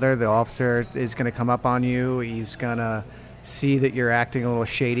leads to another. The officer is going to come up on you. He's going to see that you're acting a little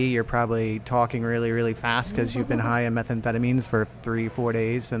shady. You're probably talking really, really fast because you've been high on methamphetamines for 3-4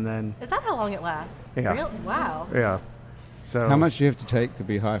 days, and then Is that how long it lasts? Yeah. Real? Wow. yeah. So How much do you have to take to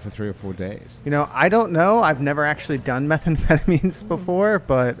be high for 3 or 4 days? I don't know. I've never actually done methamphetamines before,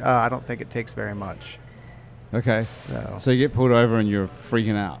 but I don't think it takes very much. Okay. So. So you get pulled over and you're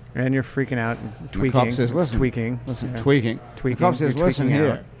freaking out. And you're freaking out and And tweaking. The cop says, It's listen. tweaking. Listen, Yeah. tweaking. Tweaking. The cop says, You're listen tweaking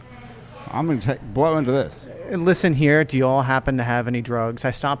here. out. I'm going to blow into this. And listen here, do you all happen to have any drugs?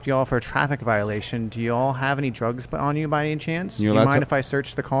 I stopped you all for a traffic violation. Do you all have any drugs on you by any chance? You're Do you allowed mind to- if I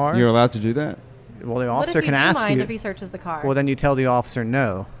search the car? You're allowed to do that? Well, the What if officer you can do ask mind you. if he searches the car? Well, then you tell the officer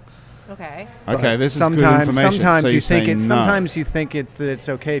no. Okay. Okay, But this is good sometimes, information. Sometimes So you think say it's no. sometimes you think it's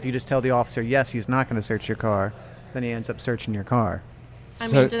okay if you just tell the officer yes, he's not going to search your car. Then he ends up searching your car. I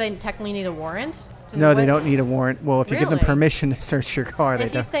So- mean, do they technically need a warrant? No, they what- don't need a warrant. Well, if you give them Really? permission to search your car, they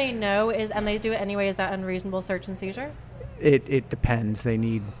If you don't. say no, and they do it anyway, is that unreasonable search and seizure? It depends. They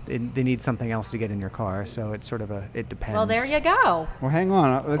need something else to get in your car, so it's sort of it depends. Well, there you go. Well, hang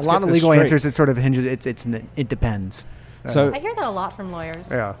on. A lot of legal answers. It sort of hinges. It depends. So, I hear that a lot from lawyers.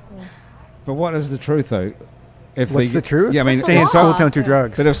 Yeah. but what is the truth, though? If What's the truth? Yeah, I mean, What's Stay the in if school, law? don't do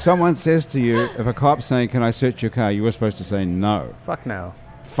drugs. but if someone says to you, if a cop's saying, "Can I search your car?" you were supposed to say no. Fuck no.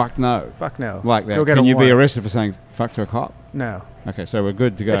 Fuck no. Fuck no. Like that. Go get Can a you be warrant. arrested for saying "fuck" to a cop? No. Okay, so we're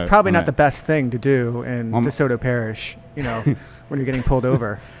good to go. It's probably on not the that. best thing to do in DeSoto Parish. When you're getting pulled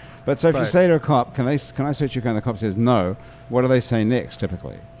over. But so if you But- say to a cop, "Can I search your car?" and the cop says no, what do they say next?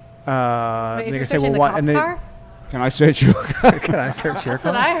 Typically, Wait, they if can you're say, searching well, the what? cop's And car? can I search your car? Can I search your That's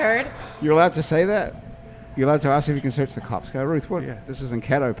what car? I heard. You're allowed to say that. You're allowed to ask if you can search the cop's car. Ruth, what? Yeah. This is in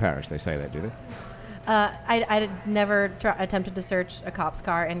Caddo Parish. They say that, do they? I never attempted to search a cop's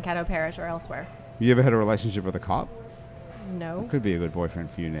car in Caddo Parish or elsewhere. You ever had a relationship with a cop? No. Could be a good boyfriend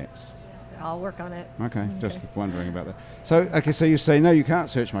for you next. I'll work on it. Okay, just wondering about that. So, so you say, no, you can't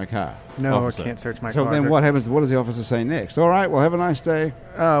search my car. No, officer. I can't search my So car. then what happens? What does the officer say next? All right, well, have a nice day.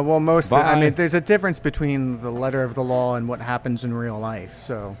 Well, Bye. I mean, there's a difference between the letter of the law and what happens in real life.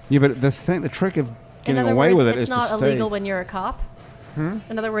 So, Yeah, but the trick of In getting other away words, with it it's is not to stay. illegal when you're a cop. In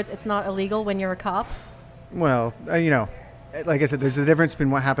other words, it's not illegal when you're a cop. well, like I said, there's a difference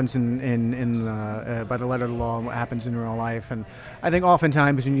between what happens in by the letter of the law and what happens in real life. And I think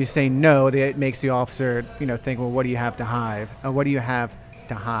oftentimes when you say no, it makes the officer, think, well, what do you have to hide? What do you have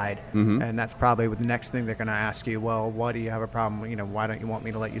to hide? Mm-hmm. And that's probably the next thing they're going to ask you. Well, why do you have a problem? Why don't you want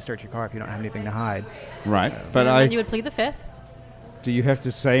me to let you search your car if you don't have anything to hide? Right, but And then you would plead the fifth. do you have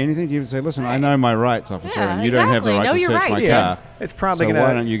to say anything? Do you have to say, listen, I know my rights, officer, Yeah, and you don't have the exactly. right Know to your search my rights. Yeah. car. It's probably so going why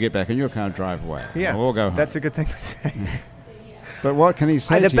to. don't you get back in your car and drive away? Yeah, we'll go home. That's a good thing to say. But what can he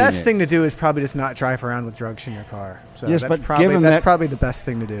say The to best you thing to next? do is probably just not drive around with drugs in your car. So Yes, that's but probably, given that's that- probably the best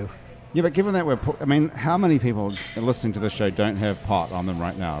thing to do. Yeah, but given that how many people listening to this show don't have pot on them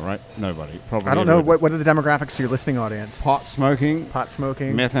right now, right? Nobody. Probably. I don't know. everybody. What are the demographics of your listening audience? Pot smoking, Pot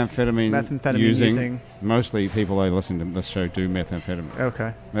smoking. methamphetamine using. Mostly people that listen to this show do methamphetamine.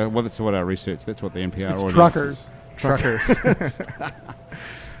 Okay. Well, that's what our research. That's what the NPR It's audience truckers. is. Truckers.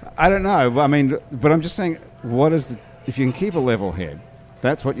 I don't know. I mean, but I'm just saying, if you can keep a level head,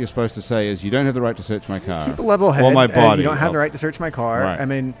 that's what you're supposed to say is you don't have the right to search my car. Keep a level head. Or my and body. you don't have the right to search my car. Right. I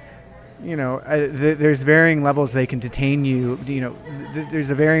mean, there's varying levels they can detain you. There's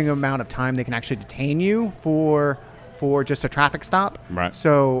a varying amount of time they can actually detain you for just a traffic stop. Right.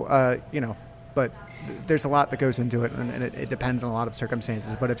 So, but there's a lot that goes into it, and it depends on a lot of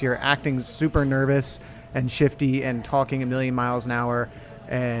circumstances. But if you're acting super nervous and shifty and talking a million miles an hour,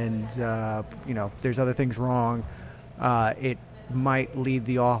 and there's other things wrong, it might lead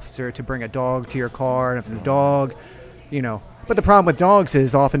the officer to bring a dog to your car, and if the dog, But the problem with dogs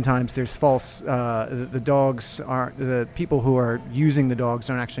is oftentimes there's false. The dogs aren't the people who are using the dogs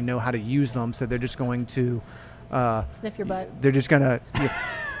don't actually know how to use them, so they're just going to Sniff your butt. they're just gonna.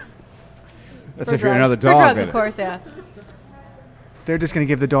 That's For if you're drugs. another For dog. drugs, that of is. course, yeah. They're just going to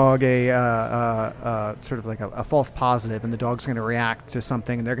give the dog a sort of like a false positive, and the dog's going to react to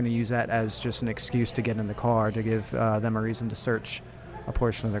something, and they're going to use that as just an excuse to get in the car to give them a reason to search a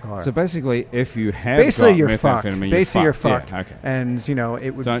portion of the car. So basically, if you have Basically, got you're fucked. methamphetamine, Basically, you're fucked. Yeah, okay. And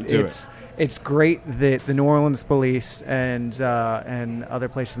it would. Don't do It's great that the New Orleans police and other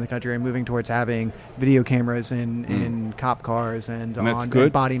places in the country are moving towards having video cameras in cop cars and that's on good.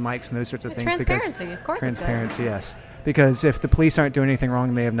 and body mics and those sorts of things. Transparency, of course it's good. Transparency, yes. Because if the police aren't doing anything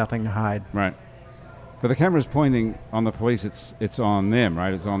wrong, they have nothing to hide. Right. But the camera's pointing on the police. It's on them,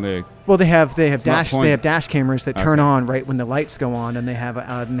 right? It's on their. Well, they have not dash cameras that turn Okay. on right when the lights go on, and they have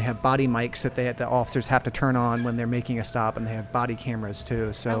body mics that the officers have to turn on when they're making a stop, and they have body cameras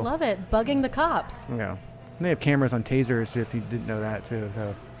too. So I love it. Bugging the cops. yeah, and they have cameras on tasers if you didn't know that too.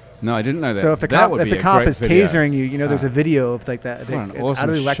 So, No, I didn't know that. so if the That cop would be a cop great is video. tasering you, there's Ah. a video of like that What an out awesome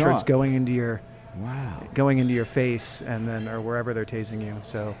of the electrodes shot. going into your face, and then or wherever they're tasing you.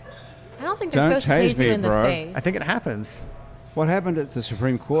 So I don't think they're Don't supposed to tase tase you me, in bro. the face. I think it happens. What happened at the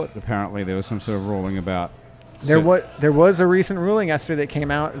Supreme Court? Apparently, there was some sort of ruling about. There was a recent ruling yesterday that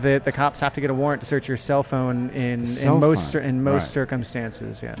came out that the cops have to get a warrant to search your cell phone in Cell most phone, most right.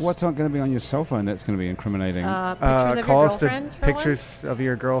 circumstances. Yes. What's not going to be on your cell phone that's going to be incriminating? Pictures of your calls girlfriend, to for one? pictures of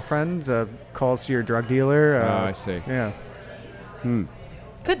your girlfriend, calls to your drug dealer. I see. Yeah,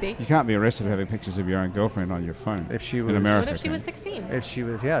 Could be. You can't be arrested for having pictures of your own girlfriend on your phone. if she in was America. What if she was can 16? if she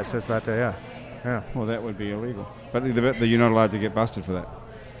was so it's about to yeah. Well, that would be illegal. But you're not allowed to get busted for that.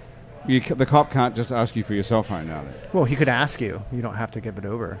 The cop can't just ask you for your cell phone now. Then. Well, he could ask you. You don't have to give it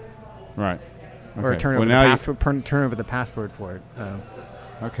over, Right. or Okay. turn Well, over the now you- password. Turn over the password for it.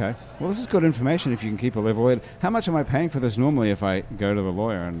 Okay. Well, this is good information if you can keep a level head. How much am I paying for this normally if I go to the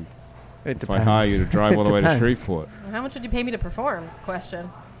lawyer and It if depends. I hire you to drive all the way to Depends. Shreveport? How much would you pay me to perform? Is the question.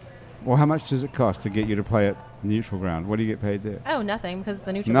 Well, how much does it cost to get you to play at Neutral Ground? What do you get paid there? Oh, nothing, because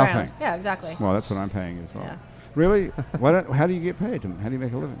the neutral Nothing. ground. Yeah, exactly. Well, that's what I'm paying as well. Yeah. Really? How do you get paid? How do you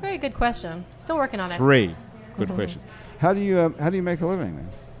make a living? Very good question. Still working on it. 3 good questions. How do you make a living then?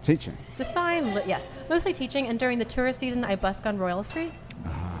 Teaching. Yes. Mostly teaching, and during the tourist season, I busk on Royal Street.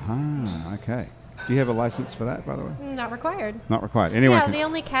 Ah, okay. Do you have a license for that, by the way? Not required. Not required. Anyone Yeah, can. the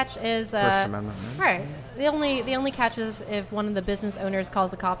only catch is First Amendment. Right? right. The only catch is if one of the business owners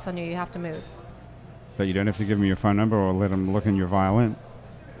calls the cops on you, you have to move. But you don't have to give them your phone number or let them look in your violin.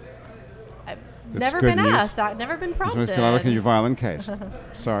 I've That's never good been news. asked. I've never been prompted. Can I look in your violin case?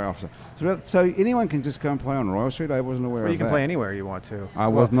 Sorry, officer. So anyone can just go and play on Royal Street? I wasn't aware Well, of you can that. play anywhere you want to. I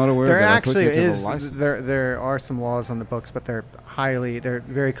was not aware of There that. I thought actually you had to have a is. license. There are some laws on the books, but they're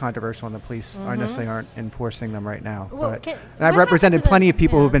very controversial, and the police aren't enforcing them right now. Well, But can- and I've what represented happened to plenty the- of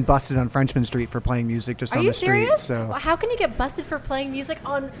people yeah. who've been busted on Frenchman Street for playing music just Are on you the street. serious? So, Well, how can you get busted for playing music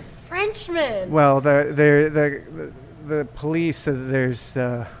on Frenchman? well, the police.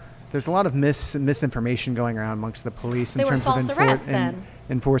 There's a lot of misinformation going around amongst the police in They were terms of false arrests, then?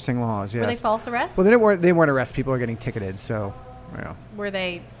 enforcing laws. Yes. Were they false arrests? Well, they weren't arrests. People are getting ticketed. So, yeah. Were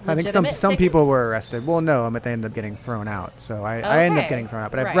they I think legitimate some people tickets? were arrested. Well, no, but they ended up getting thrown out. So I ended up Okay. getting thrown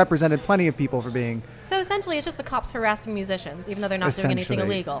out. But I've Right. represented plenty of people for being. So essentially, it's just the cops harassing musicians, even though they're not doing anything Essentially,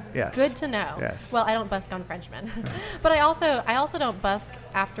 illegal. yes. Good to know. Yes. Well, I don't busk on Frenchmen, but I also don't busk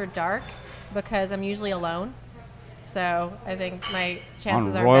after dark because I'm usually alone. So I think my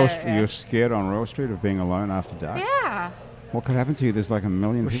chances on are Royal better. Street, you're scared on Royal Street of being alone after dark? Yeah. What could happen to you? There's like a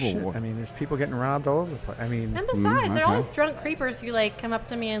million Well, people. shit. I mean, there's people getting robbed all over the place. I mean, And besides, there are all okay. these drunk creepers who like come up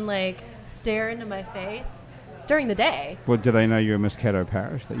to me and like stare into my face during the day. Well, do they know you're Miss Caddo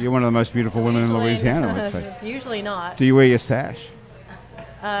Parish? That you're one of the most beautiful women in Usually- Louisiana, let's face it. Usually not. Do you wear your sash?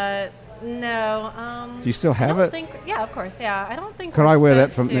 No. Do you still have I don't it? think. Yeah, of course. Yeah, I don't think. Could we're I wear that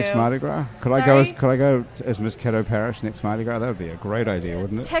supposed from next to. Mardi Gras? Could I go Sorry? as Miss Caddo Parish next Mardi Gras? That would be a great idea,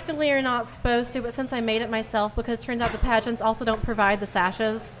 wouldn't it? Technically, you're not supposed to, but since I made it myself, because it turns out the pageants also don't provide the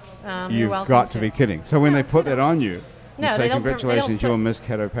sashes. You're You've welcome got to be kidding. So when No, they put they that don't. on you, No, you they say don't pro- they congratulations, don't you're put- Miss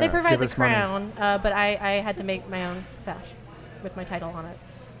Caddo They Parish. provide Give the us money. crown, but I had to make my own sash with my title on it.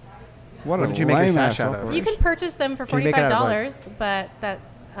 What What a did you make your lame sash ass out of? operation. You can purchase them for Can you make it out of what? $45, but that.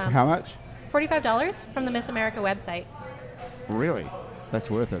 How much? $45 from the Miss America website. Really?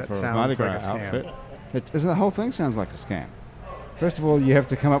 That's worth it That for a sounds Mardi like Gras a scam. outfit. Isn't the whole thing sounds like a scam? First of all, you have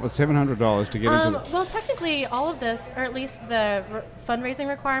to come up with $700 to get into the... Well, technically, all of this, or at least the fundraising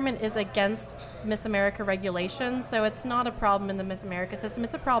requirement, is against Miss America regulations, so it's not a problem in the Miss America system.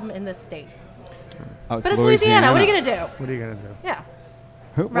 It's a problem in this state. Oh, But it's Louisiana. What are you going to do? what are you gonna do? Yeah.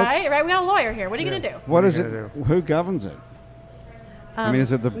 Who, what- Right? We got a lawyer here. What are you going to do? What is are it? you gonna Who governs it? I mean,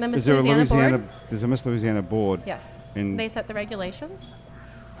 is it the Miss is there a Louisiana Louisiana? board? There's a Miss Louisiana board. Yes. In They set the regulations.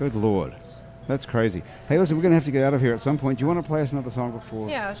 good lord, that's crazy. Hey, listen, we're gonna have to get out of here at some point. Do you want to play us another song before?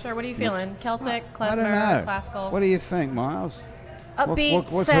 Yeah, sure. What are you feeling? Celtic, I don't know. klezmer, classical, What do you think, Miles? upbeat, what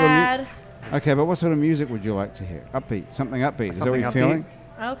sort of sad. Okay, but what sort of music would you like to hear? Upbeat, something upbeat. Is that what Something you're upbeat? feeling?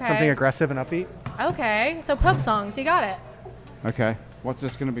 Okay. Something aggressive and upbeat. Okay. So pub songs. You got it. Okay. What's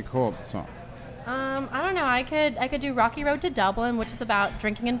this gonna be called? The song? I don't know. I could do Rocky Road to Dublin, which is about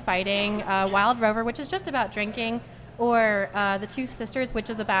drinking and fighting. Wild Rover, which is just about drinking, or The Two Sisters, which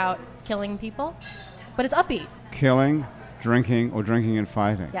is about killing people, but it's upbeat. Killing, drinking, or drinking and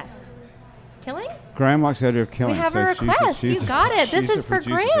fighting. Yes. Killing? Graham likes the idea of killing. We have so a she's request. You got it. This she's is the for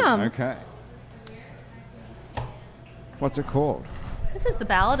producer. Graham. Okay. What's it called? This is the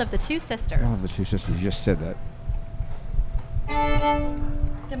Ballad of the Two Sisters. Oh, the two sisters. You just said that.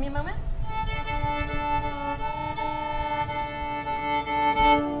 Give me a moment.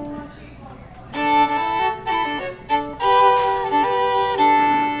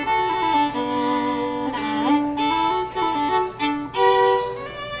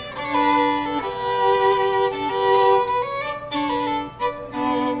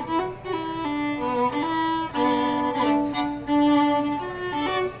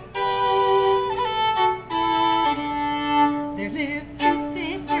 There lived two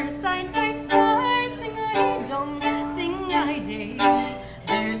sisters side by side, sing-I-dum, sing-I-day.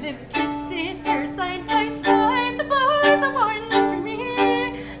 There lived two sisters side by side, the boys are born not for me.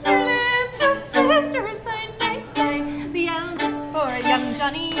 There lived two sisters side by side, the eldest for young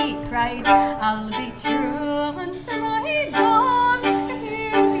Johnny cried, I'll be true unto my love, if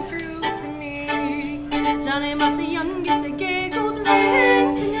he'll be true to me. Johnny but the youngest a gay gold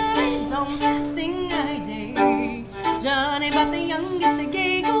ring, sing-I-dum, sing-I-day. Johnny bought the youngest a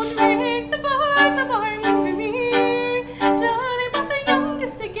gay gold ring, the boys are born not for me. Johnny bought the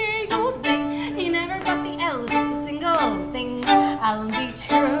youngest a gay gold ring, he never bought the eldest a single thing. I'll be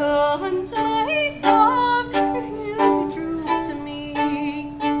true unto my love, if he'll be true to me.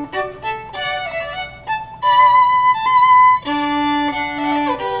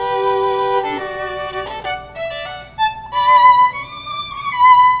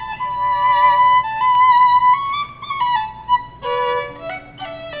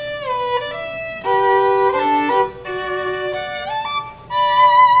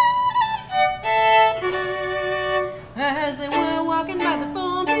 As they were walking by the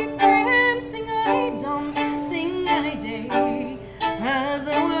foamy brim, sing-I-dum, sing-I-day. As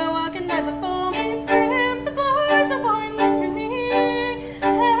they were walking by the foamy brim, the boys are born not for me.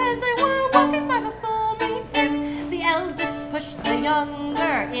 As they were walking by the foamy brim, the eldest pushed the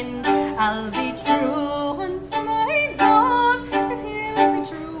younger in. I'll be true unto my love, if he'll be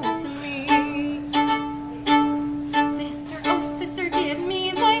true to me. Sister, oh sister, give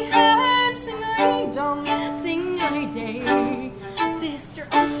me thy hand, sing-I-dum, sing-I-day. Sister,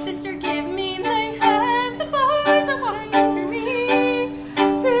 oh sister, give me thy hand, the boys are born not for me.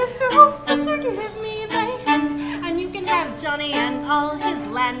 Sister, oh sister, give me thy hand, and you can have Johnny and all his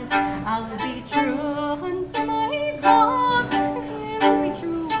land. I'll be true unto my love, if he'll be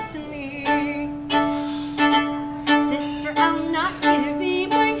true to me. Sister, I'll not give thee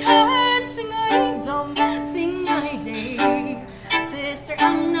my hand, sing-I-dum, sing-I-day. Sister,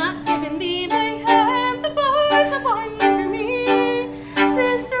 I'm not giving thee my hand, the boys are born not for me.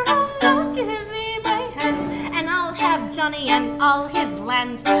 Sister, I'll not give thee my hand, and I'll have Johnny and all his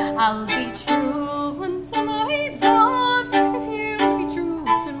land. I'll be true unto my love, if he'll be true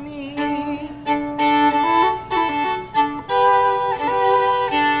to me.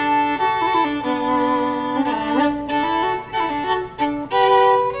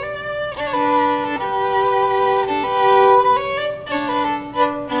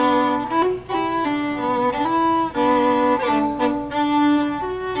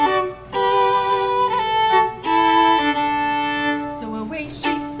 So away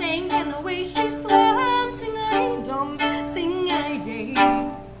she sang and away she swam, sing-I-dum, sing-I-day.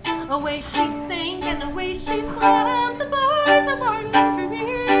 Away she sang and away she swam, the boys are born not for me.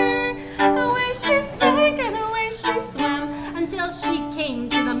 Away she sang and away she swam, until she came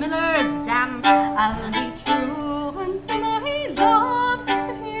to the miller's dam. I'll be true unto my love,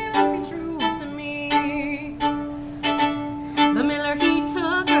 if he'll be true to me. The miller he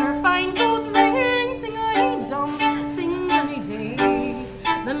took her fine gold ring, sing-I-dum, sing-I-day.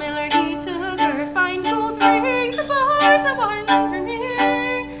 The miller he took her fine gold ring, the boys are born not for me.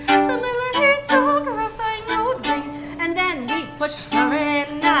 The miller he took her fine gold ring, and then he pushed her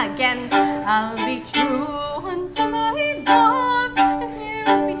in again. I'll be true unto my love, if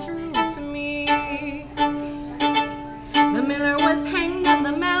he'll be true to me. The miller was hanged on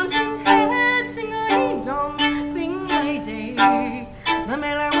the mountain head, sing-I-dum, sing-I-day. The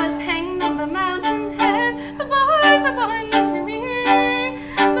miller was hanged on the mountain head, the boys are born not for me.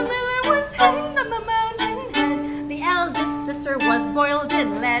 The miller was hanged on the mountain head, the eldest sister was boiled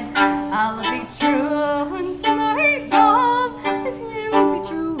in lead. I'll be true unto my love, if he'll be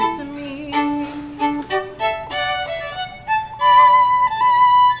true to me.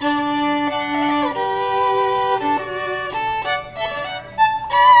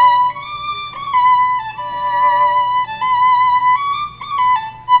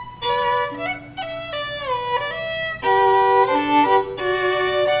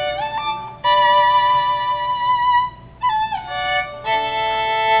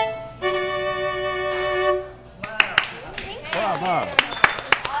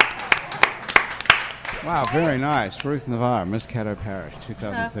 Wow, very nice. Ruth Navarre, Miss Caddo Parish,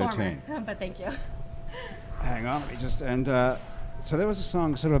 2013. Former, but thank you. Hang on, let me just... And so there was a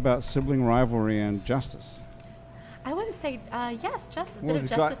song sort of about sibling rivalry and justice. I wouldn't say yes, just a Well, bit of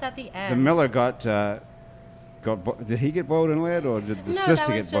he's justice got- at the end. The Miller got did he get boiled in lead, or did the no, sister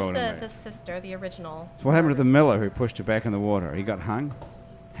that was get boiled just in lead? the sister, the original. So what happened to the murders. Miller who pushed her back in the water? He got hanged?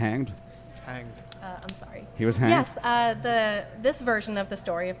 Hanged. I'm sorry. He was hanged? Yes, this version of the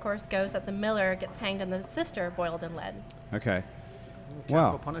story, of course, goes that the Miller gets hanged and the sister boiled in lead. Okay. Capital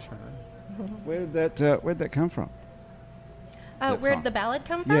Wow. punishment. Huh? Where'd that come from? That Where'd song. the ballad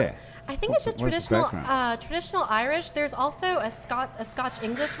come from? Yeah. I think it's just What's the traditional background? traditional Irish. There's also a Scotch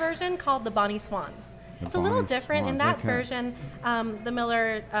English version called the Bonnie Swans. The It's a little Bonnie different. In Swans, that okay. version, the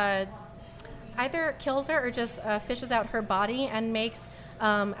Miller either kills her or just fishes out her body and makes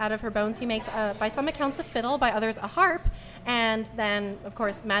out of her bones. He makes, by some accounts, a fiddle, by others, a harp. And then, of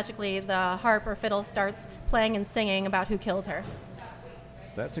course, magically, the harp or fiddle starts playing and singing about who killed her.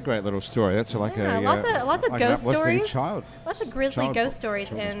 That's a great little story. That's like Yeah, a... lots of like ghost what's the stories. child? Lots of grisly child- ghost stories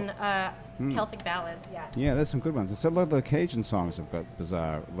children's in Celtic ballads, yes. Yeah, there's some good ones. It's a lot of the Cajun songs have got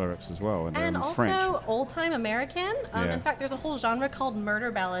bizarre lyrics as well, and they're And in also French. old-time American. Yeah. In fact, there's a whole genre called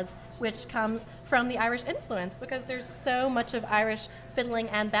murder ballads, which comes from the Irish influence because there's so much of Irish fiddling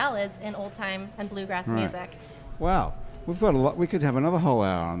and ballads in old-time and bluegrass Right. music. Wow. We've got a lot. We could have another whole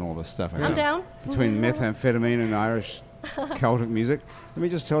hour on all this stuff. I'm down. Between methamphetamine and Irish Celtic music. Let me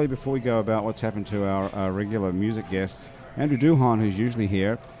just tell you before we go about what's happened to our regular music guests. Andrew Duhon, who's usually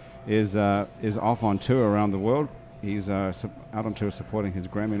here, is off on tour around the world. He's out on tour supporting his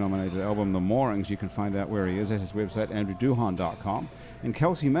Grammy-nominated album, The Moorings. You can find out where he is at his website, andrewduhon.com. And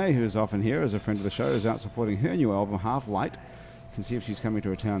Kelsey May, who's often here as a friend of the show, is out supporting her new album, Half Light. You can see if she's coming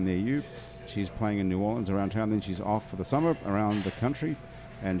to a town near you. She's playing in New Orleans around town, then she's off for the summer around the country.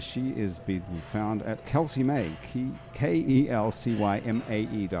 And she is being found at Kelsey May,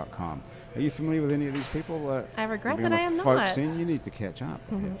 KELCYMAE.com. Are you familiar with any of these people? I regret being that on I the am folk not. scene? You need to catch up.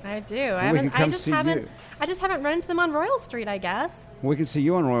 I do. Well, we can come see you. I just haven't run into them on Royal Street, I guess. We can see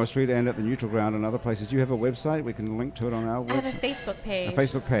you on Royal Street and at the Neutral Ground and other places. Do you have a website? We can link to it on our I have a website. Facebook page. A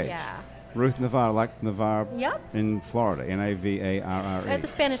Facebook page. Yeah. Ruth Navarre, like Navarre Yep. in Florida, Navarre. The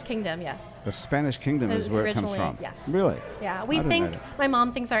Spanish Kingdom, yes. The Spanish Kingdom is It's where it comes originally- from. yes. Really? Yeah, I we didn't think know that. my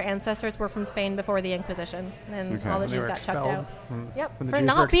mom thinks our ancestors were from Spain before the Inquisition, and Okay. all the When they Jews were got chucked expelled. out. Yep, When the for Jews were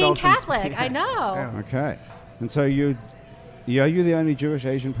not being expelled from Catholic. Spain. I know. Yeah. Okay. And so are you the only Jewish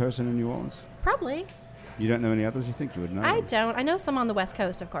Asian person in New Orleans? Probably. You don't know any others? You think you would know? I them? don't. I know some on the West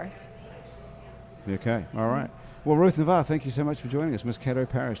Coast, of course. Okay. All right. Well, Ruth Navarre, thank you so much for joining us. Miss Caddo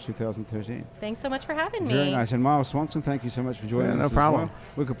Parish 2013. Thanks so much for having me. Very nice. And Miles Swanson, thank you so much for joining Yeah, us no as problem. well.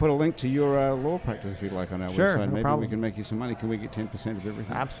 We could put a link to your law practice if you'd like on our Sure, website. no Maybe problem. we can make you some money. Can we get 10% of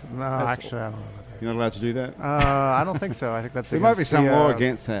everything? Absolutely. No, That's- actually, I don't know about You're not allowed to do that? that. I don't think so. I think that's There might be against some the, law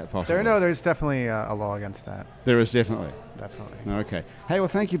against that, possibly. There's definitely a law against that. There is definitely. Definitely. Okay. Hey, well,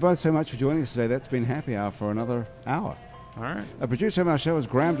 thank you both so much for joining us today. That's been Happy Hour for another hour. All right. A producer of our show is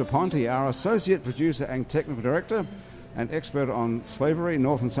Graham DePonte. Our associate producer and technical director and expert on slavery,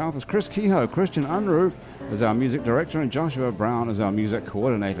 North and South, is Chris Kehoe. Christian Unruh is our music director, and Joshua Brown is our music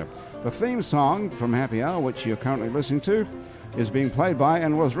coordinator. The theme song from Happy Hour, which you're currently listening to, is being played by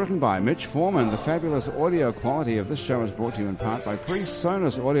and was written by Mitch Foreman. The fabulous audio quality of this show is brought to you in part by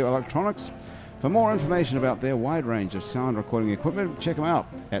PreSonus Audio Electronics. For more information about their wide range of sound recording equipment, check them out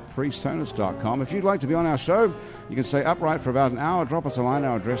at presonus.com. If you'd like to be on our show, you can stay upright for about an hour. Drop us a line.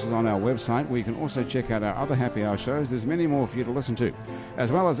 Our address is on our website, where you can also check out our other Happy Hour shows. There's many more for you to listen to,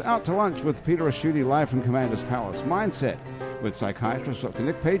 as well as Out to Lunch with Peter Asciuti live from Commander's Palace, Mindset with psychiatrist Dr.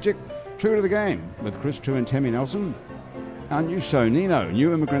 Nick Pajic, True to the Game with Chris True and Tammy Nelson, our new show, Nino,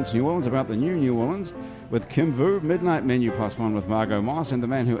 New Immigrants New Orleans, about the new New Orleans, with Kim Vu, Midnight Menu +1 with Margot Moss, and The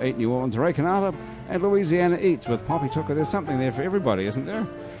Man Who Ate New Orleans, Ray Canada, and Louisiana Eats with Poppy Tooker. There's something there for everybody, isn't there?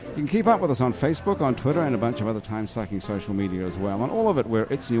 You can keep up with us on Facebook, on Twitter, and a bunch of other time-sucking social media as well. On all of it, where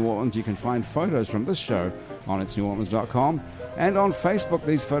It's New Orleans, you can find photos from this show on itsneworleans.com. And on Facebook,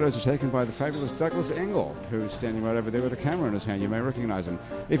 these photos are taken by the fabulous Douglas Engel, who's standing right over there with a camera in his hand. You may recognize him.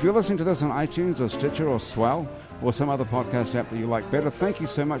 If you're listening to this on iTunes or Stitcher or Swell or some other podcast app that you like better, thank you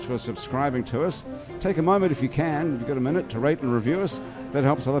so much for subscribing to us. Take a moment, if you can, if you've got a minute, to rate and review us. That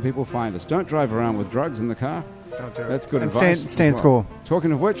helps other people find us. Don't drive around with drugs in the car. Don't do it. That's good And advice. stay in as well. school.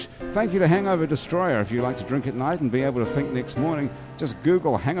 Talking of which, thank you to Hangover Destroyer. If you like to drink at night and be able to think next morning, just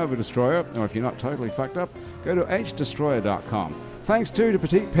Google Hangover Destroyer, or if you're not totally fucked up, go to hdestroyer.com. Thanks too to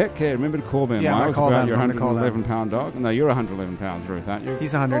Petite Pet Care. Remember to call them, Yeah, I'm gonna Miles, call about them. your I'm gonna call them. 111-pound dog. No, you're 111 pounds, Ruth, aren't you?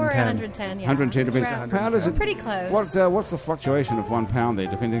 He's Or 110. 110, yeah. 110 depends. Around- How does it? Pretty close. What's the fluctuation of 1 pound there,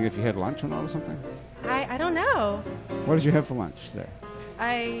 depending if you had lunch or not or something? I What did you have for lunch today?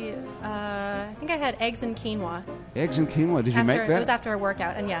 I think I had eggs and quinoa. Eggs and quinoa. Did you make It was that? after a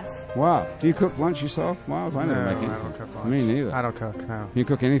workout, and yes. Wow. Do you cook lunch yourself, Miles? I never No, make I anything. don't cook lunch. Me neither. I don't cook. No. You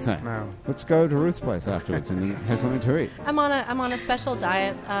cook anything? No. Let's go to Ruth's place afterwards and have something to eat. I'm on a special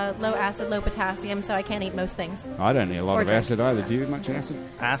diet, low acid, low potassium, so I can't eat most things. I don't eat a lot Or of drink. acid either. Do you eat much acid?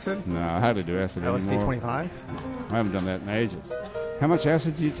 Acid? No, I hardly do acid LSD anymore. 25? I haven't done that in ages. How much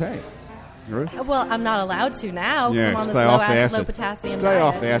acid do you take, Ruth? Well, I'm not allowed to now because I'm on this stay low off the acid, acid. low potassium Stay diet.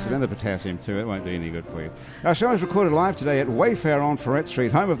 off the acid and the potassium too. It won't do any good for you. Our show is recorded live today at Wayfair on Ferret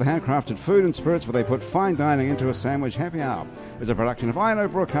Street, home of the handcrafted food and spirits where they put fine dining into a sandwich. Happy Hour is a production of INO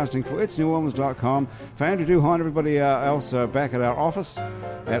Broadcasting for itsneworleans.com. For Andrew Duhon, everybody else back at our office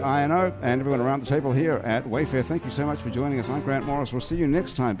at INO, and everyone around the table here at Wayfair, thank you so much for joining us. I'm Grant Morris. We'll see you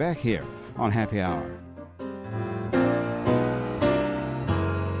next time back here on Happy Hour.